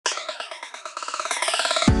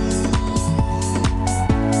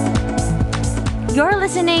You're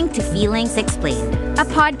listening to Feelings Explained, a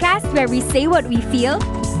podcast where we say what we feel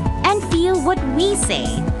and feel what we say.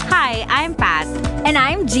 Hi, I'm Pat. And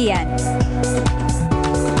I'm Gian.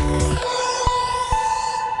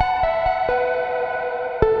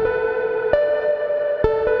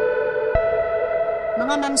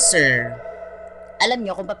 Mga ma'am sir, alam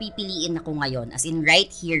nyo kung papipiliin ako ngayon, as in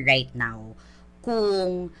right here, right now,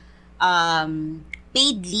 kung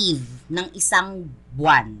paid leave ng isang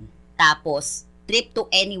buwan, tapos trip to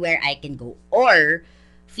anywhere I can go, or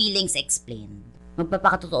feelings explained.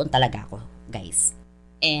 Magpapakatotoon talaga ako, guys.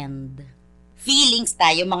 And feelings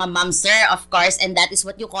tayo, mga ma'am sir, of course, and that is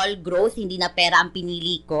what you call growth, hindi na pera ang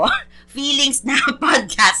pinili ko. Feelings na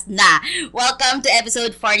podcast na. Welcome to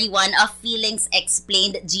episode 41 of Feelings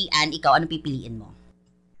Explained. Gian, ikaw, ano pipiliin mo?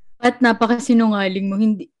 At napakasinungaling mo,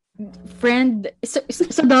 hindi friend,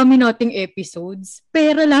 sa dami nating episodes,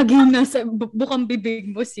 pera laging nasa bukang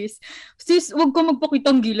bibig mo, sis. Sis, wag ko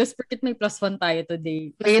magpakitang gilas porque may +1 tayo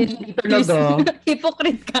today. Friend, hindi talaga.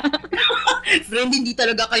 Hypocrite ka. Friend, hindi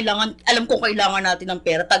talaga kailangan, alam ko kailangan natin ng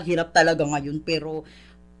pera, taghirap talaga ngayon, pero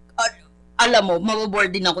alam mo,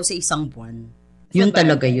 mababoard din ako sa isang buwan. Yun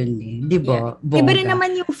talaga yun eh. Di ba? Yeah. Iba rin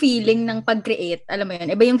naman yung feeling ng pag-create. Alam mo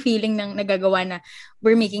yun? Iba yung feeling ng nagagawa na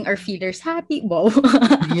we're making our feelers happy. Wow.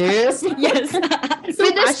 Yes. Yes. So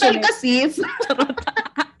passionate. Kasi.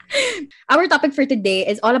 Our topic for today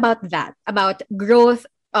is all about that. About growth,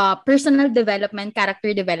 personal development,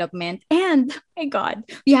 character development, and, my God,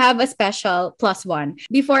 we have a special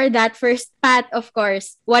 +1. Before that, first, Pat, of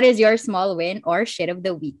course, what is your small win or shit of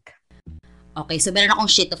the week? Okay, so meron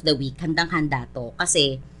akong shit of the week. Handang-handa to.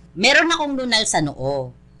 Kasi, meron akong nunal sa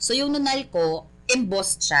noo. So, yung nunal ko,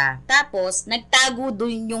 embossed siya. Tapos, nagtago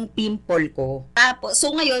dun yung pimple ko. Tapos,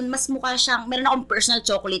 so ngayon, mas mukha siyang, meron akong personal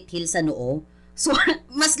chocolate hill sa noo. So,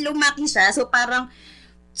 mas lumaki siya. So, parang,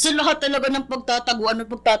 sa lahat talaga ng pagtataguan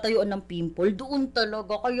at pagtatayuan ng pimple, doon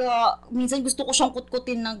talaga. Kaya, minsan gusto ko siyang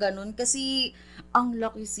kutkutin ng ganun. Kasi, ang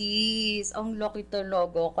laki sis. Ang laki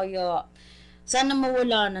talaga. Kaya, sana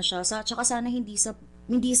mawala na siya. Tsaka sana hindi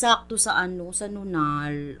sakto sa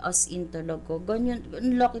nunal. As in talaga. Ganyan.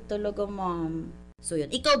 Ang laki talaga, ma'am. So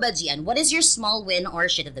yun. Ikaw ba, Gian? What is your small win or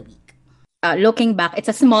shit of the week? Looking back, it's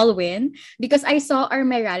a small win because I saw our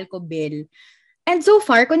Meralco bill. And so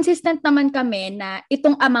far, consistent naman kami na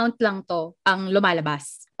itong amount lang to ang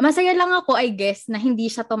lumalabas. Masaya lang ako, I guess, na hindi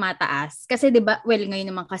siya tumataas. Kasi 'di ba, well, ngayon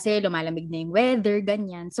naman kasi lumalamig na yung weather,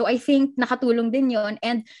 ganyan. So I think nakatulong din yon,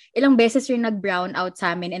 and ilang beses yung nag-brown out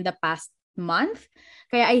sa amin in the past month.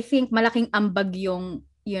 Kaya I think malaking ambag yung,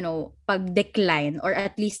 pag-decline or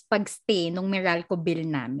at least pag-stay nung Meralco bill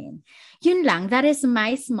namin. Yun lang, that is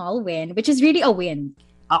my small win, which is really a win.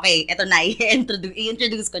 Okay, eto na,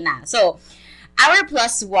 i-introduce ko na. So, our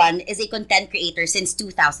 +1 is a content creator since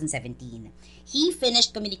 2017. He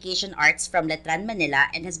finished communication arts from Letran, Manila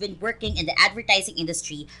and has been working in the advertising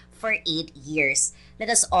industry for 8 years. Let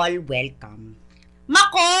us all welcome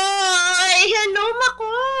Makoy! Hello,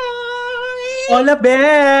 Makoy! Hola,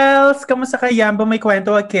 Bells! Kamusta kayo? May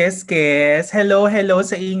kwento a kiss-kiss. Hello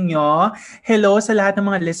sa inyo. Hello sa lahat ng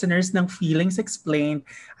mga listeners ng Feelings Explained.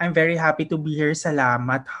 I'm very happy to be here.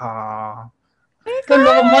 Salamat, ha.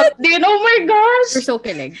 Salamat din. Oh my gosh! You're so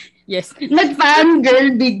kilig. Yes.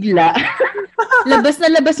 Nag-fangirl bigla. Labas na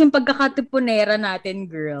labas yung pagkakatipunera natin,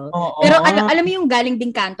 girl. Pero alam mo yung galing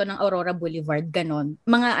din kanto ng Aurora Boulevard, ganon.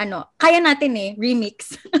 Mga kaya natin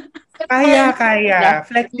remix. Kaya.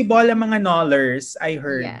 Flexible ang mga knollers, I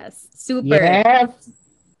heard. Yes. Super. Yes.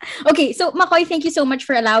 Okay, so Makoy, thank you so much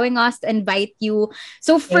for allowing us to invite you.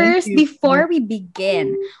 So first, before we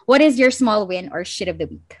begin, what is your small win or shit of the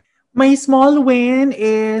week? My small win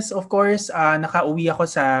is, of course, nakauwi ako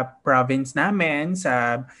sa province namin,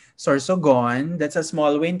 sa Sorsogon. That's a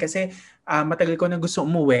small win kasi matagal ko na gusto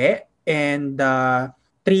umuwi. And 3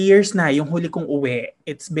 years na yung huli kong uwi.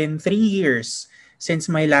 It's been 3 years since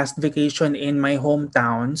my last vacation in my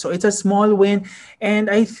hometown. So it's a small win. And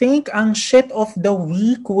I think ang shit of the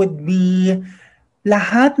week would be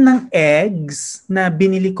lahat ng eggs na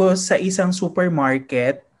binili ko sa isang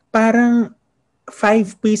supermarket, parang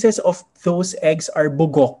 5 pieces of those eggs are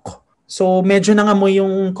bugok. So, medyo nangamoy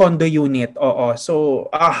yung condo unit. Oo. So,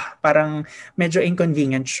 parang medyo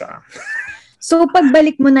inconvenient siya. So,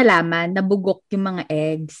 pagbalik mo nalaman na bugok yung mga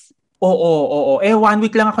eggs? Oo. 1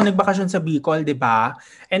 week lang ako nagbakasyon sa Bicol, di ba?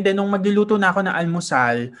 And then, nung magluluto na ako ng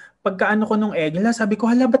almusal, pagkaano ko nung egg, sabi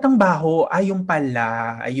ko, hala, ba't ang baho? Yung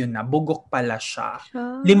pala. Ayun na, bugok pala siya.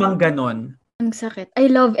 5 ganon. Ang sakit.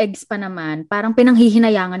 I love eggs pa naman. Parang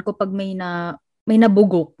pinanghihinayangan ko pag may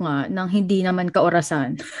nabugok nga nang hindi naman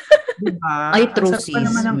kaorasan. Diba? Ay, true sis. Ang sarap pa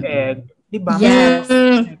naman ng egg. Diba? Yes.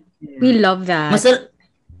 We love that.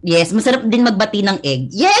 Masarap din magbati ng egg.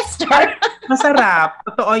 Yes, Char! Masarap.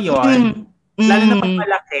 Totoo yun. Lalo na pag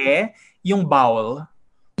malaki, yung bowl.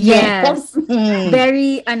 Yes.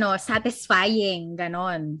 Very, satisfying.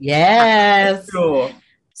 Ganon. Yes. True.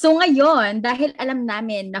 So ngayon, dahil alam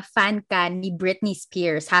namin na fan ka ni Britney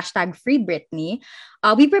Spears, #FreeBritney,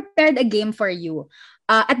 we prepared a game for you.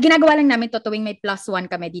 At ginagawa lang namin to tuwing may +1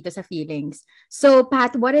 kami dito sa Feelings. So,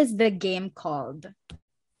 Pat, what is the game called?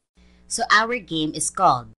 So our game is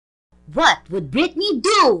called What Would Britney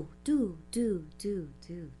Do? Do.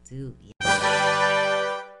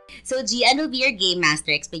 So Gian will be your game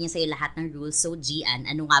master. Explain niya sa'yo lahat ng rules. So Gian,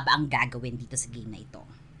 ano nga ba ang gagawin dito sa game na ito?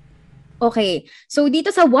 Okay, so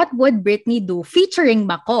dito sa What Would Britney Do featuring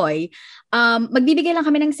McCoy, magbibigay lang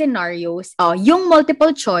kami ng scenarios. Yung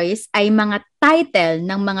multiple choice ay mga title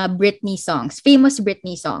ng mga Britney songs, famous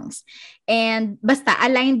Britney songs. And basta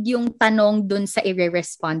aligned yung tanong dun sa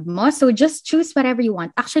i-respond mo. So just choose whatever you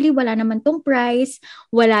want. Actually, wala naman tong prize.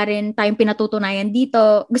 Wala rin tayong pinatutunayan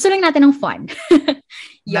dito. Gusto lang natin ng fun.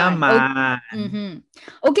 Naman.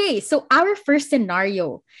 Okay, so our first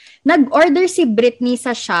scenario. Nag-order si Britney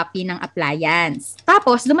sa Shopee ng appliance.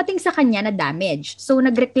 Tapos, dumating sa kanya na damage. So,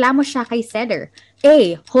 nagreklamo siya kay seller.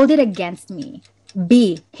 A, hold it against me.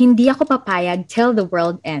 B, hindi ako papayag till the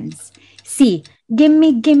world ends. C,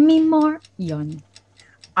 gimme more. Yon.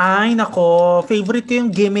 Ay, nako. Favorite ko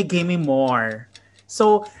yung gimme more.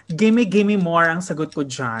 So, gimme more ang sagot ko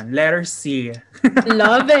dyan. Letter C.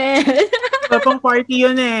 Love it. Pang party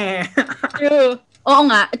yun eh. True. Oo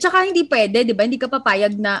nga. At saka hindi pwede, di ba? Hindi ka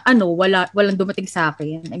papayag na, walang dumating sa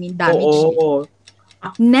akin. I mean, damage. Oo.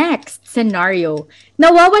 Next scenario.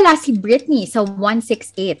 Nawawala si Britney sa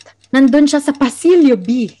 168. Nandun siya sa Pasilio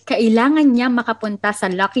B. Kailangan niya makapunta sa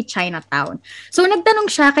Lucky Chinatown. So, nagtanong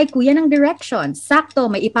siya kay kuya ng directions. Sakto,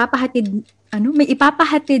 may ipapahatid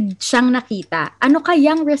siyang nakita. Ano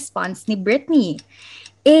kayang response ni Britney?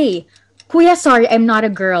 A, Kuya, sorry, I'm not a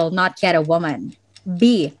girl, not yet a woman.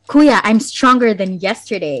 B, Kuya, I'm stronger than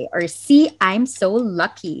yesterday. Or C, I'm so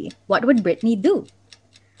lucky. What would Britney do?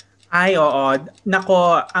 Ay, oo.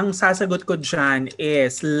 Nako, ang sasagot ko dyan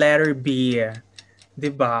is letter B.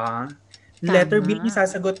 Diba? Letter B yung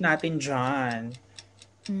sasagot natin dyan.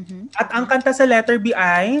 At ang kanta sa letter B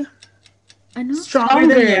ay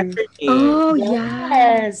Stronger than yesterday. Oh,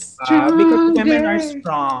 yes. Because women are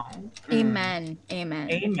strong. Amen.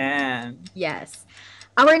 Yes.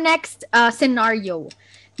 Our next scenario.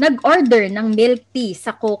 Nag-order ng milk tea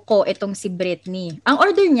sa Coco itong si Britney. Ang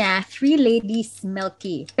order niya, 3 ladies milk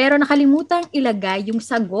tea. Pero nakalimutan ilagay yung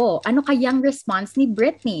sago. Ano kayang response ni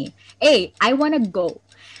Britney? A, I wanna go.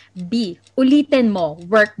 B, ulitin mo,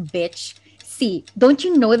 work bitch. C, don't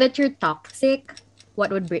you know that you're toxic? What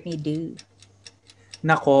would Britney do?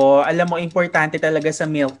 Nako, alam mo, importante talaga sa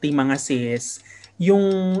milk tea, mga sis,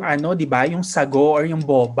 yung, di ba, yung sago or yung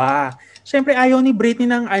boba. Siyempre, ayaw ni Britney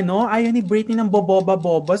ng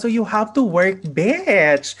boboba-boba. So, you have to work,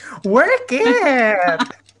 bitch. Work it!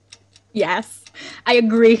 Yes, I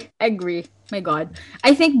agree. My God.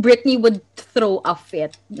 I think Britney would throw a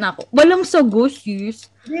fit. Nako, walang sago, sis.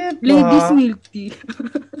 Diba? Ladies milk tea.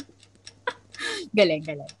 Galing.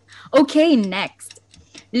 Okay, next.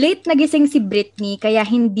 Late nagising si Britney kaya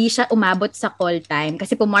hindi siya umabot sa call time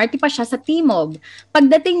kasi pumarty pa siya sa Timog.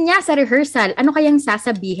 Pagdating niya sa rehearsal, ano kayang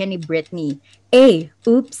sasabihin ni Britney? A,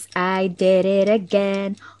 oops, I did it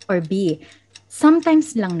again. Or B,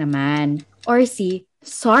 sometimes lang naman. Or C,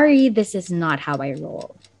 sorry, this is not how I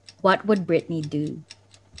roll. What would Britney do?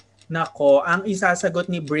 Nako, ang isasagot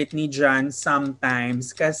ni Britney dyan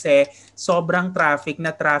sometimes kasi sobrang traffic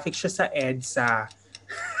siya sa EDSA.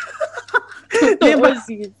 Diba?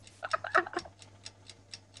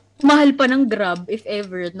 Mahal pa ng Grab if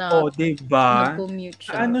ever na diba? mag-commute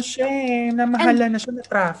siya. Namahala na siya na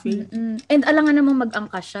traffic. And alangan namang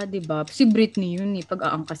mag-angkas siya, diba? Si Britney yun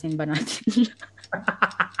pag-aangkasin ba natin?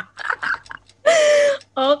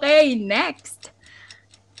 Okay, next.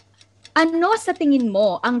 Ano sa tingin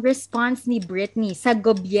mo ang response ni Britney sa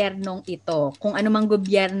gobyernong ito? Kung ano mang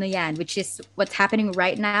gobyerno yan, which is what's happening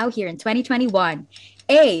right now here in 2021.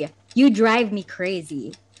 A, You Drive Me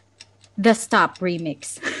Crazy. The Stop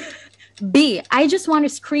remix. B, I Just Want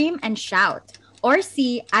to Scream and Shout. Or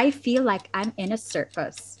C, I Feel Like I'm in a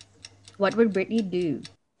Circus. What would Britney do?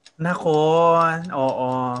 Nako,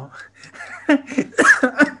 oo.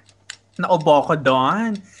 Naubo ko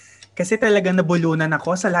doon. Kasi talagang nabulunan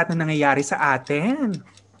ako sa lahat na nangyayari sa atin.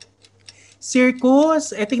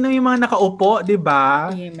 Circus, tingnan mo yung mga nakaupo, di ba?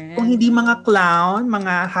 Amen. Kung hindi mga clown,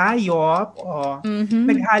 mga hayop,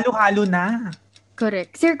 naghalo-halo na.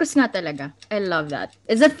 Correct. Circus nga talaga. I love that.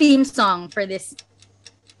 It's a theme song for this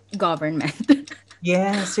government.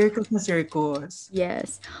 Yes, circus na circus.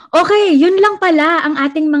 Yes. Okay, yun lang pala ang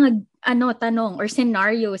ating mga tanong or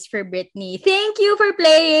scenarios for Britney. Thank you for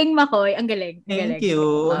playing, Makoy. Ang galing. Thank Galing. you.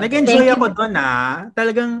 Okay. Nag-enjoy Thank ako you. doon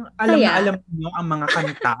Talagang alam Saya. na alam niyo ang mga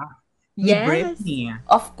kanta ni Yes. Britney.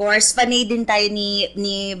 Of course, panay din tayo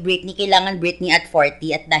ni Britney. Kailangan Britney at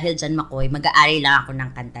 40. At dahil dyan, Makoy, mag-aari lang ako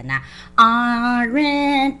ng kanta na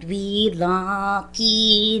Aren't we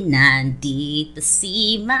lucky? Nandito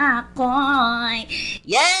si Makoy.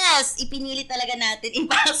 Yes! Ipinili talaga natin.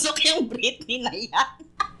 Ipasok yung Britney na yan.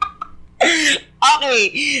 Okay.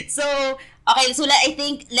 So, I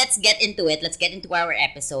think let's get into it. Let's get into our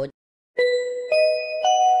episode.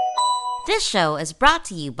 This show is brought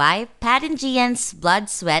to you by Pat and Gian's Blood,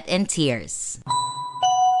 Sweat, and Tears.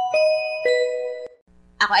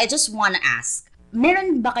 I just wanna ask,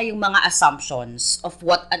 meron ba kayong mga assumptions of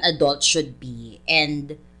what an adult should be?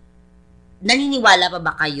 And naniniwala pa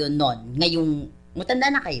ba kayo nun? Ngayong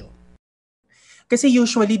matanda na kayo? Kasi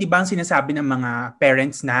usually, di ba, ang sinasabi ng mga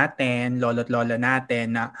parents natin, lolo't lola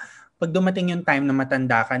natin, na pag dumating yung time na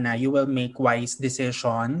matanda ka na, you will make wise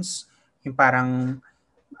decisions. Yung parang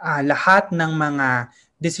lahat ng mga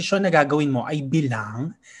desisyon na gagawin mo ay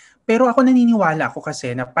bilang. Pero ako naniniwala ako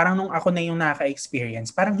kasi na parang nung ako na yung naka-experience,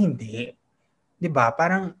 parang hindi. 'Di ba?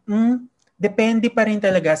 Parang depende pa rin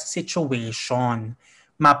talaga sa situation.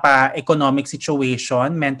 Mapa-economic situation,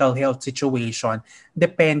 mental health situation,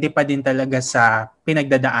 depende pa din talaga sa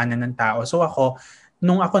pinagdadaanan ng tao. So ako,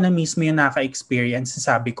 nung ako na mismo yung naka-experience,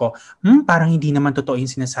 sabi ko, parang hindi naman totoo yung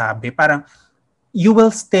sinasabi. Parang you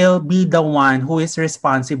will still be the one who is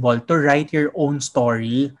responsible to write your own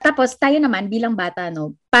story. Tapos tayo naman bilang bata,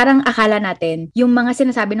 parang akala natin yung mga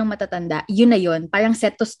sinasabi ng matatanda, yun na yun, parang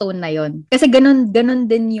set to stone na yun. Kasi ganun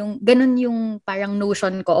yung parang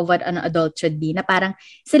notion ko of what an adult should be, na parang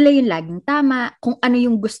sila yung laging tama, kung ano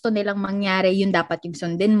yung gusto nilang mangyari, yun dapat yung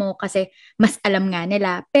sundin mo kasi mas alam nga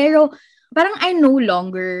nila. Pero parang I no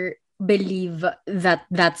longer believe that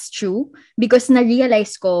that's true because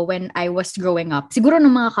na-realize ko when I was growing up, siguro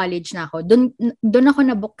nung mga college na ako, doon ako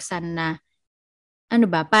nabuksan na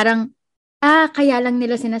parang kaya lang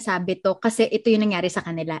nila sinasabi to kasi ito yung nangyari sa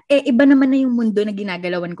kanila. Iba naman na yung mundo na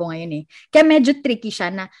ginagalawan ko ngayon Kaya medyo tricky siya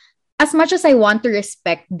na as much as I want to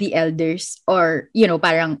respect the elders or,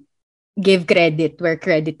 parang give credit where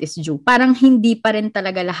credit is due, parang hindi pa rin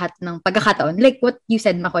talaga lahat ng pagkakataon. Like what you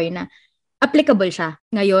said, Makoy, na applicable siya.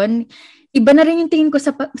 Ngayon, iba na rin yung tingin ko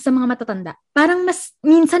sa mga matatanda. Parang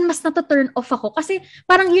minsan mas nata-turn off ako kasi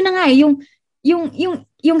parang yun na nga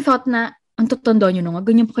yung thought na ang tatanda nyo na nga,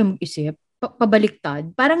 ganyan pa kayo mag-isip, pabaliktad.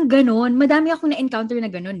 Parang ganon. Madami akong na-encounter na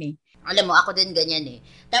ganon Alam mo, ako din ganyan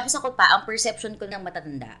Tapos ako pa, ang perception ko ng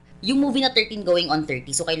matatanda, yung movie na 13 going on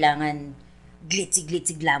 30, so kailangan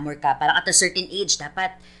glitzy glamour ka. Parang at a certain age,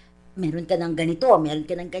 dapat meron ka ng ganito, meron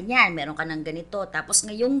ka ng ganyan, meron ka ng ganito. Tapos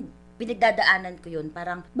ngayong pinagdadaanan ko yun,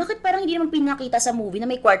 bakit parang hindi naman pinakita sa movie na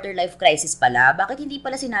may quarter life crisis pala? Bakit hindi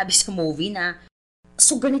pala sinabi sa movie na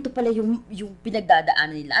so ganito pala yung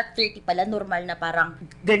pinagdadaanan nila? At 30 pala, normal na parang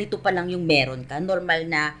ganito pa lang yung meron ka. Normal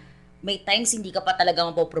na may times hindi ka pa talaga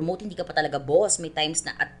mapopromote, hindi ka pa talaga boss. May times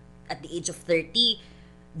na at the age of 30,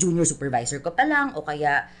 junior supervisor ka pa lang o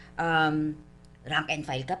kaya rank and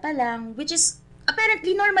file ka pa lang, which is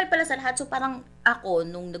apparently normal pala sa lahat. So parang ako,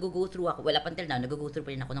 nung nag-go through ako, up until now, nag-go through pa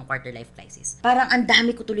rin ako ng quarter life crisis. Parang ang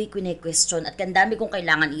dami ko tuloy question at ang dami kong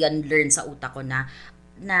kailangan i-unlearn sa utak ko na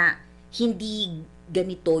hindi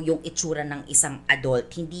ganito yung itsura ng isang adult,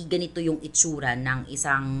 hindi ganito yung itsura ng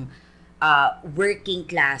isang working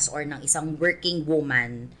class or ng isang working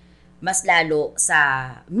woman, mas lalo sa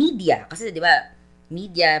media. Kasi di ba,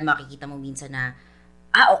 media, makikita mo minsan na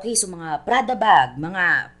okay, so mga Prada bag,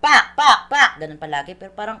 mga pak, ganun palagi.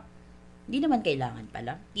 Pero parang, hindi naman kailangan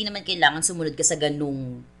pala. Hindi naman kailangan sumunod ka sa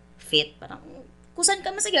ganung fit. Parang, kung saan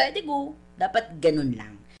ka masaya, go. Dapat ganun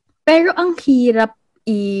lang. Pero ang hirap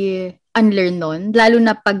i-unlearn nun, lalo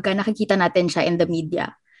na pagka nakikita natin siya in the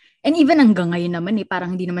media. And even hanggang ngayon naman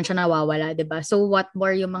parang hindi naman siya nawawala, 'di ba? So what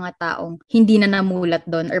more yung mga taong hindi na namulat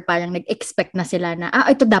doon or parang nag-expect na sila na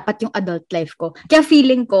ito dapat yung adult life ko. Kaya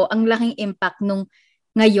feeling ko ang laking impact nung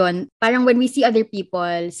ngayon, parang when we see other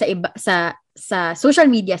people sa social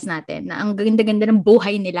medias natin na ang ganda-ganda ng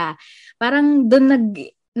buhay nila, parang doon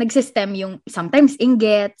nagsistem yung sometimes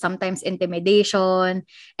inggit, sometimes intimidation,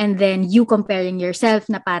 and then you comparing yourself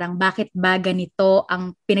na parang bakit ba ganito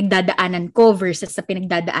ang pinagdadaanan ko versus sa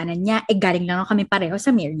pinagdadaanan niya, galing lang kami pareho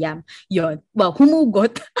sa Miriam. Yun. Wow,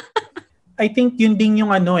 humugot. I think yun din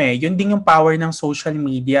yung yun din yung power ng social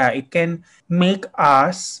media. It can make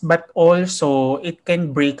us, but also it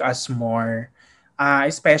can break us more.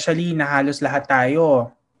 Especially na halos lahat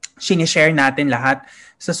tayo sinishare natin lahat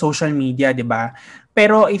sa social media, di ba?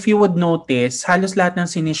 Pero if you would notice, halos lahat ng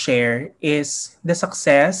sinishare is the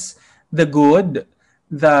success, the good,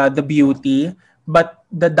 the beauty, but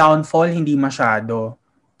the downfall hindi masyado.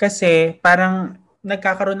 Kasi parang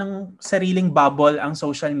nagkakaroon ng sariling bubble ang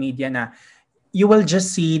social media na you will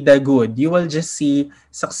just see the good, you will just see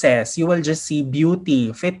success, you will just see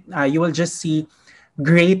beauty, you will just see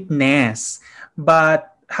greatness. But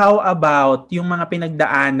how about yung mga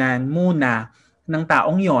pinagdaanan muna ng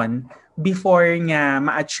taong yon before nga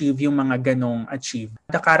ma-achieve yung mga ganong achieve?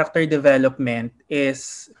 The character development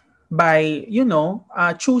is by,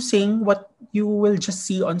 choosing what you will just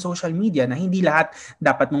see on social media na hindi lahat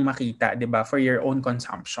dapat mong makita, di ba, for your own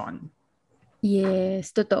consumption.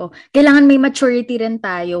 Yes, totoo. Kailangan may maturity rin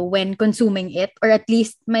tayo when consuming it, or at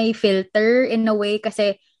least may filter in a way,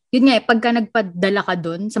 kasi yun nga, pagka nagpadala ka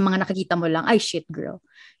dun sa mga nakikita mo lang, ay shit girl,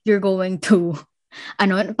 you're going to,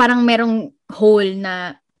 parang merong hole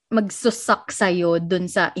na magsusak sa'yo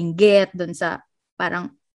dun sa inggit, dun sa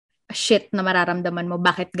parang shit na mararamdaman mo,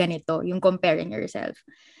 bakit ganito, yung comparing yourself.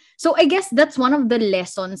 So I guess that's one of the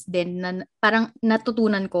lessons din na parang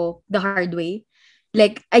natutunan ko the hard way.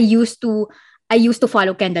 Like, I used to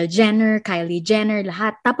follow Kendall Jenner, Kylie Jenner,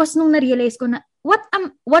 lahat. Tapos nung na-realize ko na, what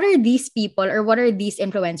are these people or what are these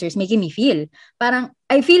influencers making me feel? Parang,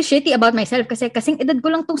 I feel shitty about myself kasi kasing edad ko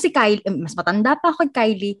lang tong si Kylie. Mas matanda pa ako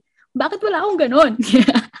kay Kylie. Bakit wala akong ganon?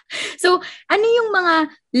 So, ano yung mga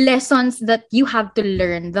lessons that you have to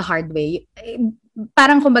learn the hard way?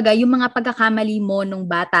 Parang kumbaga, yung mga pagkakamali mo nung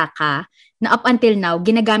bata ka, na up until now,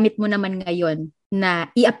 ginagamit mo naman ngayon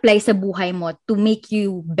na i-apply sa buhay mo to make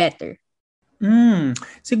you better.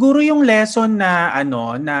 Siguro yung lesson na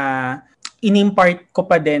na in-impart ko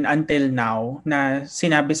pa din until now, na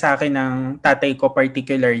sinabi sa akin ng tatay ko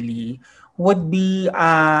particularly, would be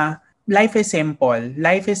life is simple.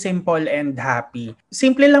 Life is simple and happy.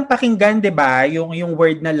 Simple lang pakinggan, 'di ba? Yung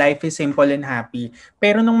word na life is simple and happy.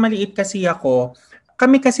 Pero nung maliit kasi ako,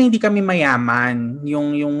 kami kasi hindi kami mayaman,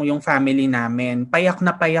 yung family namin. Payak na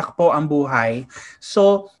payak po ang buhay.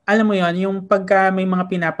 So, alam mo yon, yung pagka may mga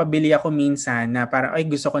pinapabili ako minsan na parang, ay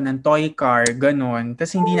gusto ko ng toy car, ganun.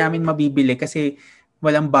 Tapos hindi namin mabibili kasi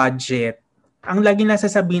walang budget. Ang laging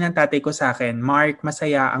nasasabihin ng tatay ko sa akin, Mark,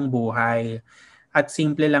 masaya ang buhay. At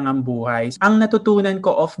simple lang ang buhay. Ang natutunan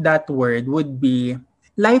ko of that word would be,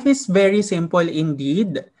 life is very simple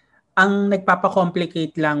indeed. Ang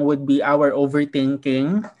nagpapacomplicate lang would be our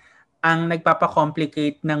overthinking. Ang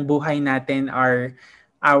nagpapacomplicate ng buhay natin are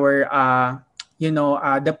our,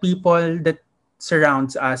 the people that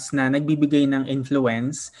surrounds us na nagbibigay ng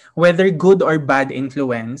influence, whether good or bad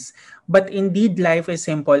influence. But indeed, life is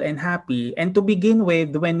simple and happy. And to begin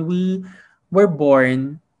with, when we were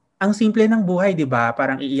born, ang simple ng buhay, di ba?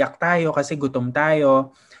 Parang iiyak tayo kasi gutom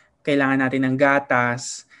tayo, kailangan natin ng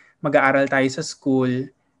gatas, mag-aaral tayo sa school.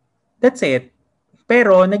 That's it.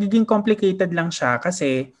 Pero nagiging complicated lang siya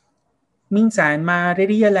kasi minsan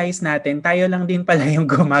ma-realize natin tayo lang din pala yung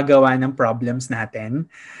gumagawa ng problems natin.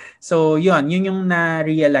 So yun yung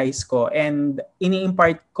na-realize ko, and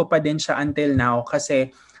ini-impart ko pa din siya until now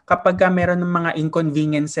kasi kapag meron ng mga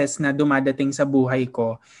inconveniences na dumadating sa buhay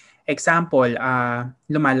ko, example,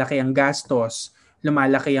 lumalaki ang gastos,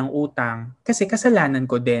 lumalaki ang utang, kasi kasalanan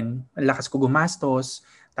ko din. Ang lakas ko gumastos,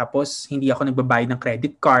 tapos hindi ako nagbabayad ng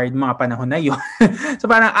credit card, mga panahon na yun. So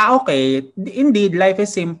parang, okay, indeed, life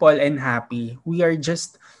is simple and happy. We are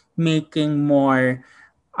just making more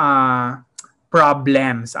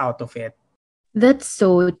problems out of it. That's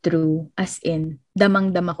so true. As in,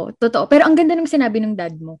 damang-dama ko. Totoo. Pero ang ganda ng sinabi ng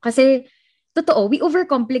dad mo. Kasi, totoo, we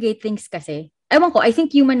overcomplicate things kasi. Ewan ko, I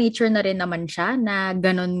think human nature na rin naman siya na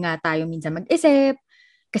ganun nga tayo minsan mag-isip.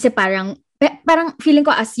 Kasi parang feeling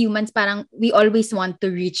ko as humans, parang we always want to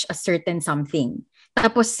reach a certain something.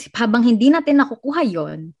 Tapos habang hindi natin nakukuha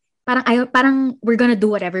yon, parang we're gonna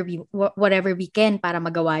do whatever we can para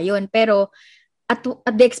magawa yon. Pero at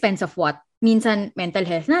the expense of what? Minsan mental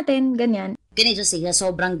health natin, ganyan. Can I just say,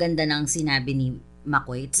 sobrang ganda ng sinabi ni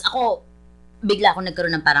Makoy. Ako, bigla ako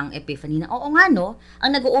nagkaroon ng parang epiphany na, oo nga no,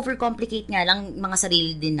 ang nag-overcomplicate nga lang mga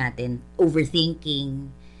sarili din natin. Overthinking,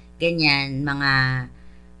 ganyan,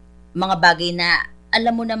 mga bagay na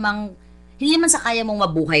alam mo namang hindi naman sa kaya mong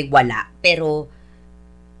mabuhay, wala. Pero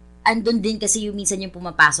andun din kasi yung minsan yung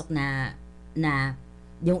pumapasok na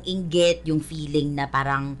yung inggit, yung feeling na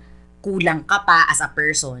parang kulang ka pa as a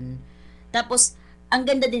person. Tapos ang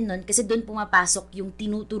ganda din nun kasi doon pumapasok yung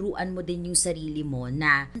tinuturuan mo din yung sarili mo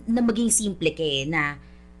na maging simple ka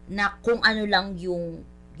na kung ano lang yung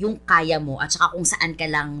kaya mo at saka kung saan ka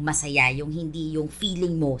lang masaya, yung hindi yung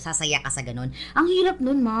feeling mo, sasaya ka sa ganun. Ang hirap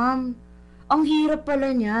nun, ma'am. Ang hirap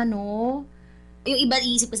pala niya, no? Yung iba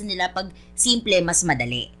iisip kasi nila pag simple, mas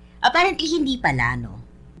madali. Apparently, hindi pala, no?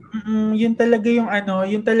 Yun talaga yung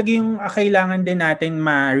yun talaga yung kailangan din natin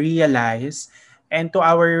ma-realize, and to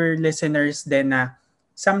our listeners din na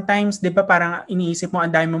sometimes 'di ba parang iniisip mo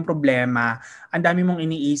ang dami mong problema, ang dami mong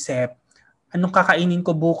iniisip, anong kakainin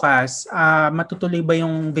ko bukas, matutuloy ba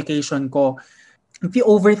yung vacation ko? If you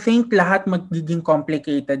overthink, lahat magiging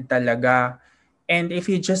complicated talaga. And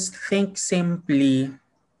if you just think simply,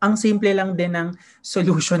 ang simple lang din ng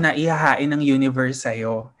solution na ihahain ng universe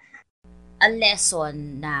sa'yo. A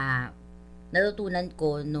lesson na natutunan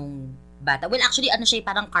ko nung bata. Well, actually, ano siya,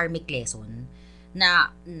 parang karmic lesson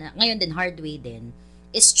na ngayon din, hard way din,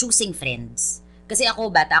 is choosing friends. Kasi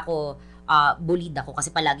ako, bata ako, bullied ako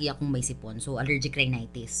kasi palagi akong may sipon. So, allergic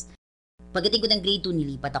rhinitis. Pagdating ko ng grade 2,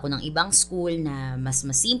 nilipat ako ng ibang school na mas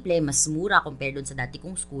simple, mas mura compared doon sa dati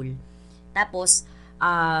kong school. Tapos,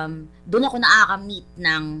 doon ako nakaka-meet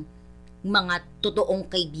ng mga totoong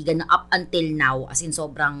kaibigan na up until now, as in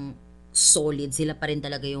sobrang solid, sila pa rin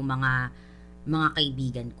talaga yung mga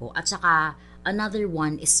kaibigan ko. At saka, another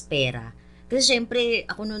one is pera. Kasi syempre,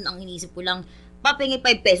 ako noon ang iniisip ko lang, papingi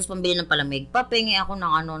 5 pesos pambili ng palamig, papingi ako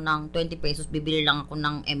ng 20 pesos, bibili lang ako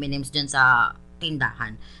ng M&M's dyan sa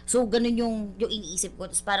tindahan. So, ganun yung iniisip ko.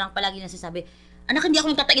 Tapos parang palagi nasasabi, anak, hindi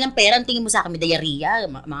ako nagtatain ng pera, ang tingin mo sa akin, may diarrhea,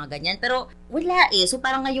 mga ganyan. Pero, wala eh. So,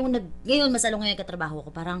 parang ngayon, masalo ngayon katrabaho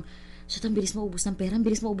ko, parang, shit, ang bilis maubos ng pera, ang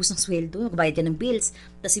bilis maubos ng sweldo, magbayad ka ng bills,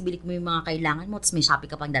 tapos ibili mo yung mga kailangan mo, tapos may Shopee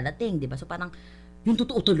ka pang dadating, di ba? So parang, yung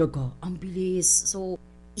totoo talaga, ang bilis. So,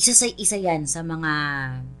 isa yan sa mga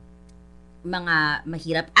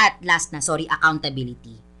mahirap. At last na,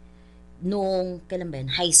 accountability. Nung, kailan ba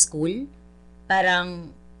yan, high school,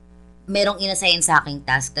 parang, merong inassign sa aking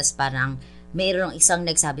task, tapos parang, merong isang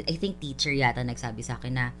nagsabi, I think teacher yata nagsabi sa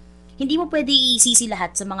akin na, hindi mo pwede isisi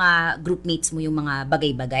lahat sa mga groupmates mo yung mga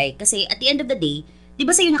bagay-bagay. Kasi at the end of the day, di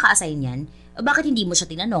ba sa'yo naka-assign yan? Bakit hindi mo siya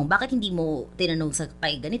tinanong? Bakit hindi mo tinanong sa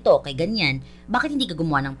kay ganito, kay ganyan? Bakit hindi ka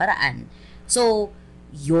gumawa ng paraan? So,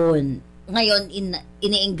 yun. Ngayon,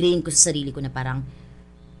 ine-ingrain ko sa sarili ko na parang,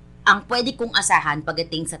 ang pwede kong asahan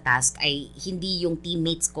pagdating sa task ay hindi yung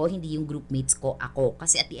teammates ko, hindi yung groupmates ko, ako.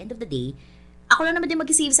 Kasi at the end of the day, ako lang naman din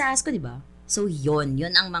mag-save sa task ko, di ba? So, yun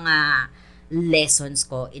ang mga lessons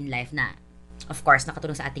ko in life na, of course,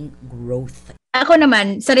 nakatulong sa ating growth. Ako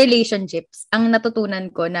naman, sa relationships, ang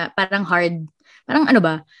natutunan ko na parang hard, parang ano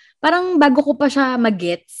ba, parang bago ko pa siya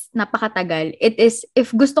mag-gets, napakatagal, it is,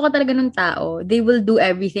 if gusto ko talaga ng tao, they will do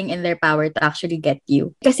everything in their power to actually get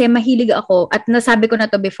you. Kasi mahilig ako, at nasabi ko na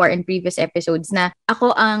to before in previous episodes, na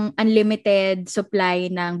ako ang unlimited supply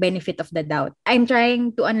ng benefit of the doubt. I'm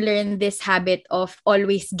trying to unlearn this habit of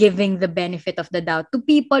always giving the benefit of the doubt to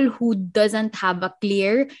people who doesn't have a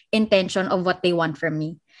clear intention of what they want from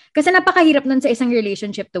me. Kasi napakahirap nun sa isang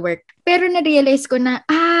relationship to work. Pero na-realize ko na,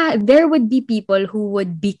 there would be people who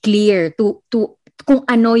would be clear to kung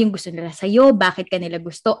ano yung gusto nila sa'yo, bakit ka nila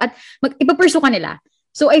gusto, at ipapursue ka nila.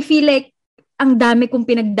 So I feel like, ang dami kong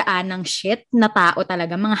pinagdaan ng shit na tao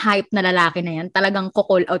talaga, mga hype na lalaki na yan, talagang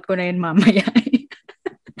ko-call out ko na yan mamaya.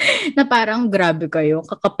 Na parang, grabe kayo,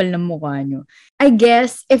 kakapal ng mukha nyo. I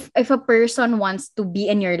guess, if a person wants to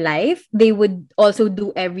be in your life, they would also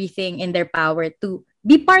do everything in their power to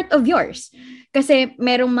be part of yours. Kasi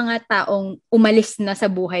merong mga taong umalis na sa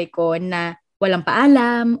buhay ko na walang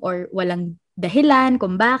paalam or walang dahilan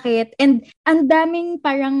kung bakit. And ang daming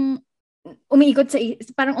parang umiikot sa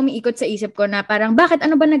isip ko na parang, bakit,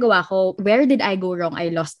 ano ba nagawa ko? Where did I go wrong? I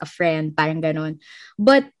lost a friend, parang ganon.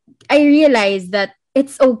 But I realized that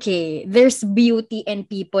it's okay. There's beauty in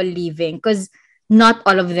people leaving because not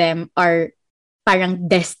all of them are parang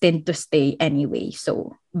destined to stay anyway.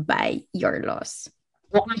 So, bye your loss.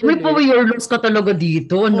 May your loss ka talaga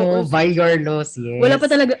dito, no? By your loss, yes. Wala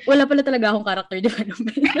pala talaga akong character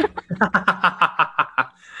development.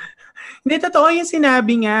 Hindi, totoo yung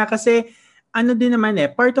sinabi nga kasi ano din naman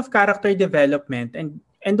part of character development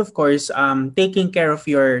and of course, taking care of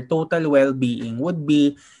your total well-being would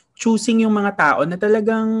be choosing yung mga tao na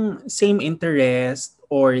talagang same interest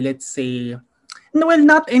or let's say, well,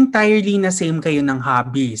 not entirely na same kayo ng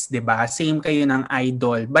hobbies, 'di ba? Same kayo ng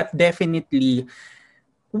idol, but definitely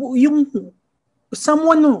yung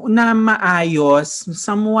someone na maayos,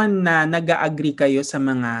 someone na nag-agree kayo sa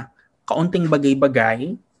mga kaunting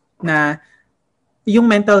bagay-bagay na yung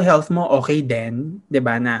mental health mo okay din, 'di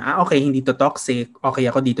ba? Na okay, hindi to toxic, okay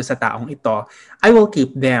ako dito sa taong ito. I will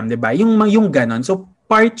keep them, 'di ba? Yung ganon. So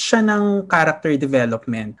part siya ng character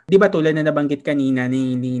development. 'Di ba tulad na nabanggit kanina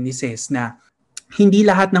ni Sis na hindi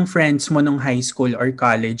lahat ng friends mo nung high school or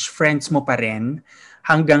college, friends mo pa rin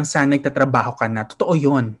hanggang sa nagtatrabaho ka na. Totoo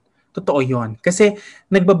yun. Totoo 'yon. Kasi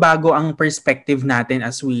nagbabago ang perspective natin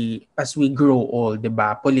as we grow old, 'di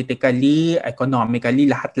ba? Politically, economically,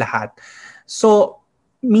 lahat-lahat. So,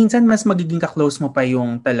 minsan mas magiging ka-close mo pa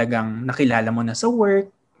yung talagang nakilala mo na sa work,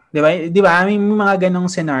 'di ba? 'Di ba? May mga ganong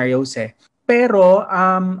scenarios eh. Pero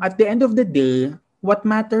at the end of the day, what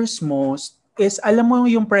matters most is alam mo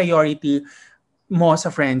yung priority mo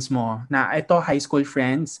sa friends mo na ito high school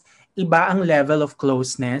friends, iba ang level of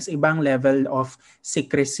closeness, iba ang level of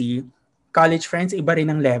secrecy. College friends, iba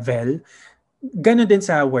rin ang level. Ganon din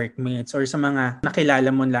sa workmates or sa mga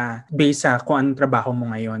nakilala mo na based sa kung anong trabaho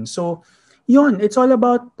mo ngayon. So, yun, it's all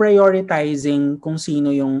about prioritizing kung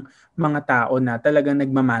sino yung mga tao na talagang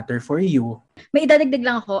nagmamatter for you. May idadagdag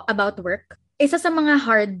lang ako about work. Isa sa mga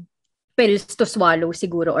hard pills to swallow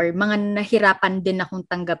siguro or mga nahirapan din akong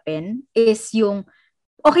tanggapin is yung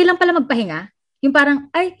okay lang pala magpahinga. Yung parang,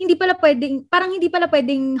 ay, hindi pala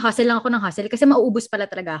pwedeng hustle lang ako ng hustle kasi mauubos pala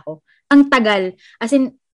talaga ako. Ang tagal. As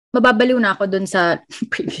in, mababaliw na ako dun sa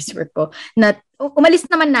previous work ko na umalis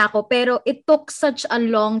naman na ako pero it took such a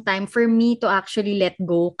long time for me to actually let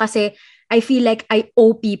go kasi I feel like I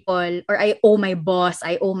owe people or I owe my boss,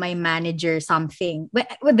 I owe my manager something. But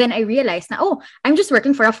then I realized na, oh, I'm just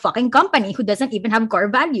working for a fucking company who doesn't even have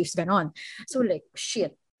core values. Ganon. So like,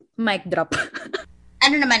 shit. Mic drop.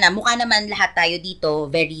 Ano naman mukha naman lahat tayo dito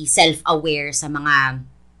very self-aware sa mga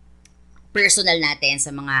personal natin,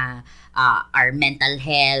 sa mga our mental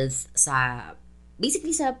health,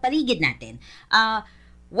 basically sa paligid natin.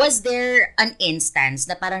 Was there an instance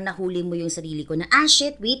na parang nahuli mo yung sarili ko na,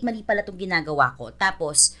 shit, wait, mali pala itong ginagawa ko.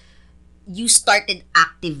 Tapos, you started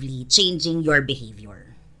actively changing your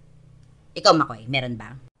behavior. Ikaw, Makoy, meron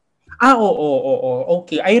ba? Oo.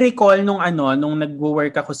 Okay. I recall nung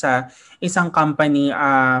nagwo-work ako sa isang company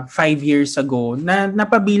 5 years ago na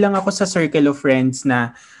napabilang ako sa circle of friends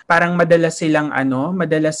na parang madalas silang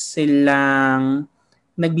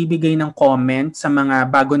nagbibigay ng comment sa mga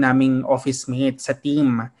bago naming office mates sa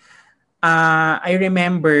team. I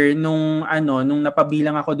remember nung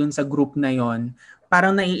napabilang ako dun sa group na yon,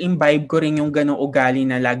 parang nai-imbibe ko rin yung ganong ugali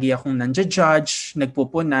na lagi akong nanja-judge,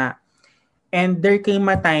 nagpupuna. And there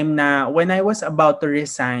came a time na when I was about to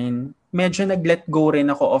resign, medyo nag-let go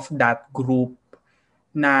rin ako of that group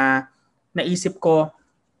na naisip ko,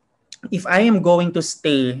 if I am going to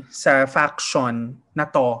stay sa faction na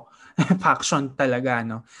to, faction talaga,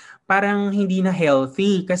 no? Parang hindi na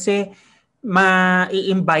healthy kasi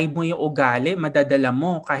ma-i-imbibe mo yung ugali, madadala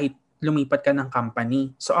mo kahit lumipat ka ng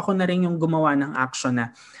company. So ako na rin yung gumawa ng action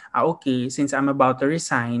na, okay, since I'm about to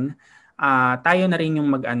resign, tayo na rin yung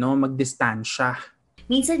magdistansya.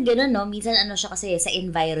 Minsan gano'n, no? Minsan siya kasi sa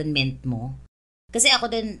environment mo. Kasi ako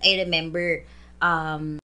din, I remember,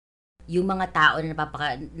 yung mga tao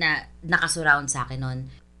na nakasurround sa akin noon,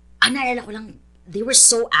 naalala ko lang, they were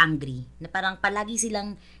so angry, na parang palagi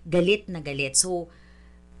silang galit na galit. So,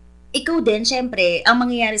 ikaw din, syempre, ang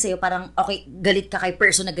mangyayari sa'yo, parang, okay, galit ka kay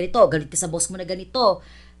person na ganito, galit ka sa boss mo na ganito.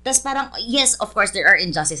 Tapos parang, yes, of course, there are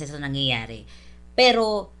injustices na nangyayari.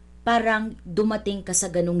 Pero, parang dumating ka sa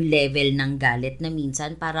ganung level ng galit na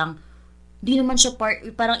minsan, parang, di naman siya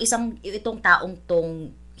parang itong taong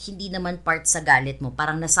tong, hindi naman part sa galit mo,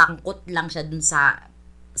 parang nasangkot lang siya dun sa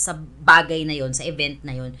bagay na yon, sa event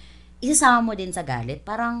na yon, isasama mo din sa galit.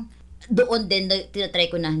 Parang doon din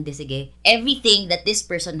tinatry ko na, hindi, sige, everything that this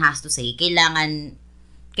person has to say, kailangan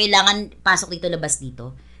pasok dito, labas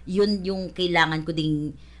dito. Yun yung kailangan ko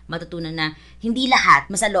ding matutunan na hindi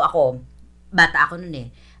lahat, masalo ako, bata ako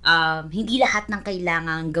nun hindi lahat ng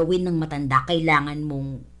kailangan gawin ng matanda, kailangan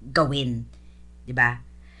mong gawin. Diba?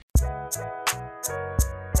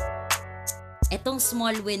 Etong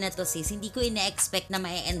small win na to, sis, hindi ko ina-expect na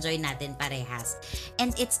ma-enjoy natin parehas.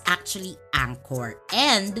 And it's actually Anchor.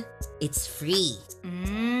 And it's free.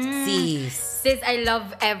 Sis, I love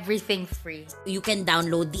everything free. You can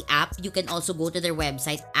download the app. You can also go to their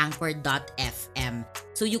website, anchor.fm.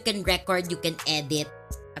 So you can record, you can edit,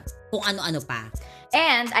 at kung ano-ano pa.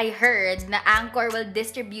 And I heard na Anchor will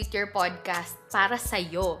distribute your podcast para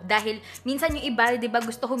sa'yo. Dahil minsan yung iba, di ba,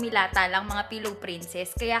 gusto humilata lang mga pillow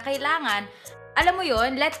princess. Kaya kailangan, alam mo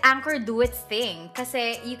yun, let Anchor do its thing.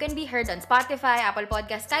 Kasi you can be heard on Spotify, Apple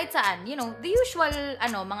Podcasts, kahit saan. You know, the usual,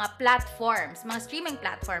 mga platforms, mga streaming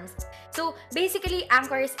platforms. So, basically,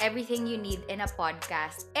 Anchor is everything you need in a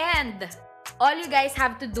podcast. And all you guys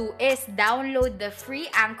have to do is download the free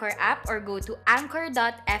Anchor app or go to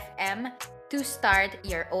anchor.fm to start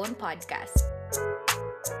your own podcast.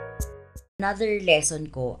 Another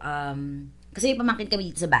lesson ko, kasi may pamangkin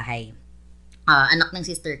kami dito sa bahay. Anak ng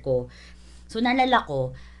sister ko. So, naalala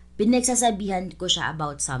ko, pinagsasabihan ko siya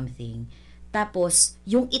about something. Tapos,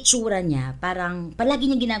 yung itsura niya, parang,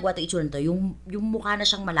 palagi niya ginagawa itong itsura nito, yung mukha na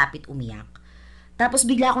siyang malapit umiyak. Tapos,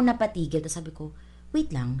 bigla akong napatigil, tapos sabi ko,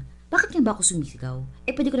 wait lang, bakit nga ba ako sumisigaw?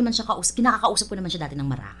 Pwede ko naman siya kinakakausap ko naman siya dati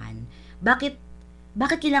ng marahan.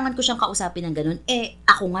 Bakit kailangan ko siyang kausapin ng ganun?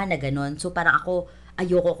 Ako nga na ganun. So, parang ako,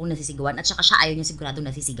 ayoko kong nasisigawan, at saka siya ayaw niya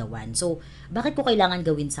siguradong nasisigawan. So, bakit ko kailangan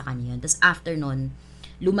gawin sa kanya yun? Tapos, after nun,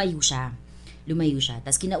 lumayo siya.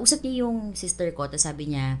 Tapos, kinausap niya yung sister ko, tapos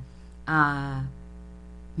sabi niya,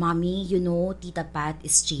 Mommy, Tita Pat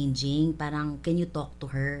is changing. Parang, can you talk to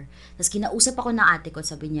her? Tapos kinausap ako ng ate ko,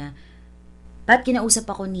 sabi niya, Pat, kinausap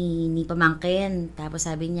ako ni Pamangkin. Tapos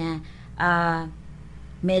sabi niya,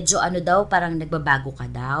 medyo daw, parang nagbabago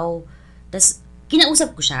ka daw. Tapos,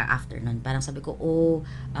 kinausap ko siya after nun. Parang sabi ko,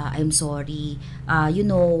 I'm sorry.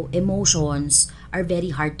 Emotions are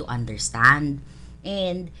very hard to understand.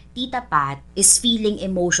 And Tita Pat is feeling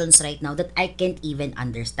emotions right now that I can't even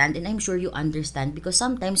understand. And I'm sure you understand because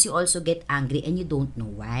sometimes you also get angry and you don't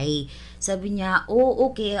know why. Sabi niya,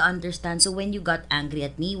 okay, I understand. So when you got angry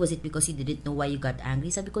at me, was it because you didn't know why you got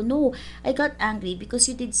angry? Sabi ko, no, I got angry because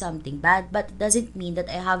you did something bad. But it doesn't mean that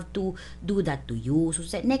I have to do that to you. So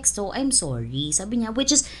I'm sorry. Sabi niya,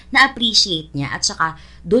 which is na-appreciate niya. At saka,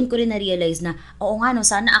 doon ko rin na-realize na, oo nga no,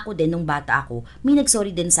 sana ako din, nung bata ako, may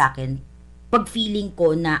nag-sorry din sa akin pag feeling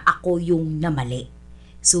ko na ako yung namali.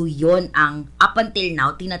 So, yon ang, up until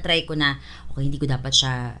now, tinatry ko na, okay, hindi ko dapat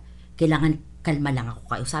siya, kailangan kalma lang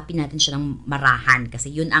ako. Kausapin natin siya ng marahan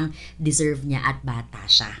kasi yun ang deserve niya at bata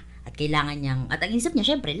siya. At kailangan niyang, at ang isip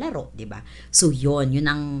niya, syempre, laro, di ba? So, yun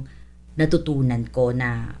ang natutunan ko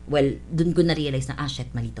na, well, dun ko na-realize na,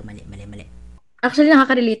 shit, mali. Actually,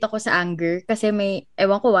 nakaka-relate ako sa anger kasi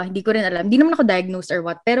ewan ko hindi ko rin alam. Hindi naman ako diagnosed or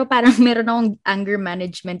what, pero parang meron akong anger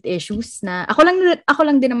management issues na ako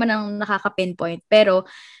lang din naman ang nakaka-pinpoint. Pero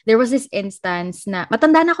there was this instance na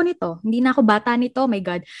matanda na ako nito. Hindi na ako bata nito, my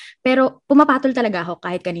God. Pero pumapatol talaga ako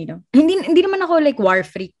kahit kanino. Hindi naman ako like war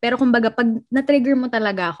freak, pero kumbaga pag na-trigger mo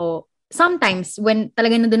talaga ako, sometimes, when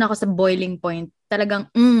talaga nandun ako sa boiling point,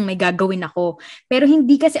 talagang, may gagawin ako. Pero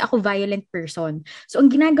hindi kasi ako violent person. So,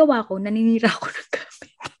 ang ginagawa ko, naninira ako ng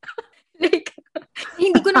gamit. Like,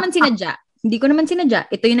 hindi ko naman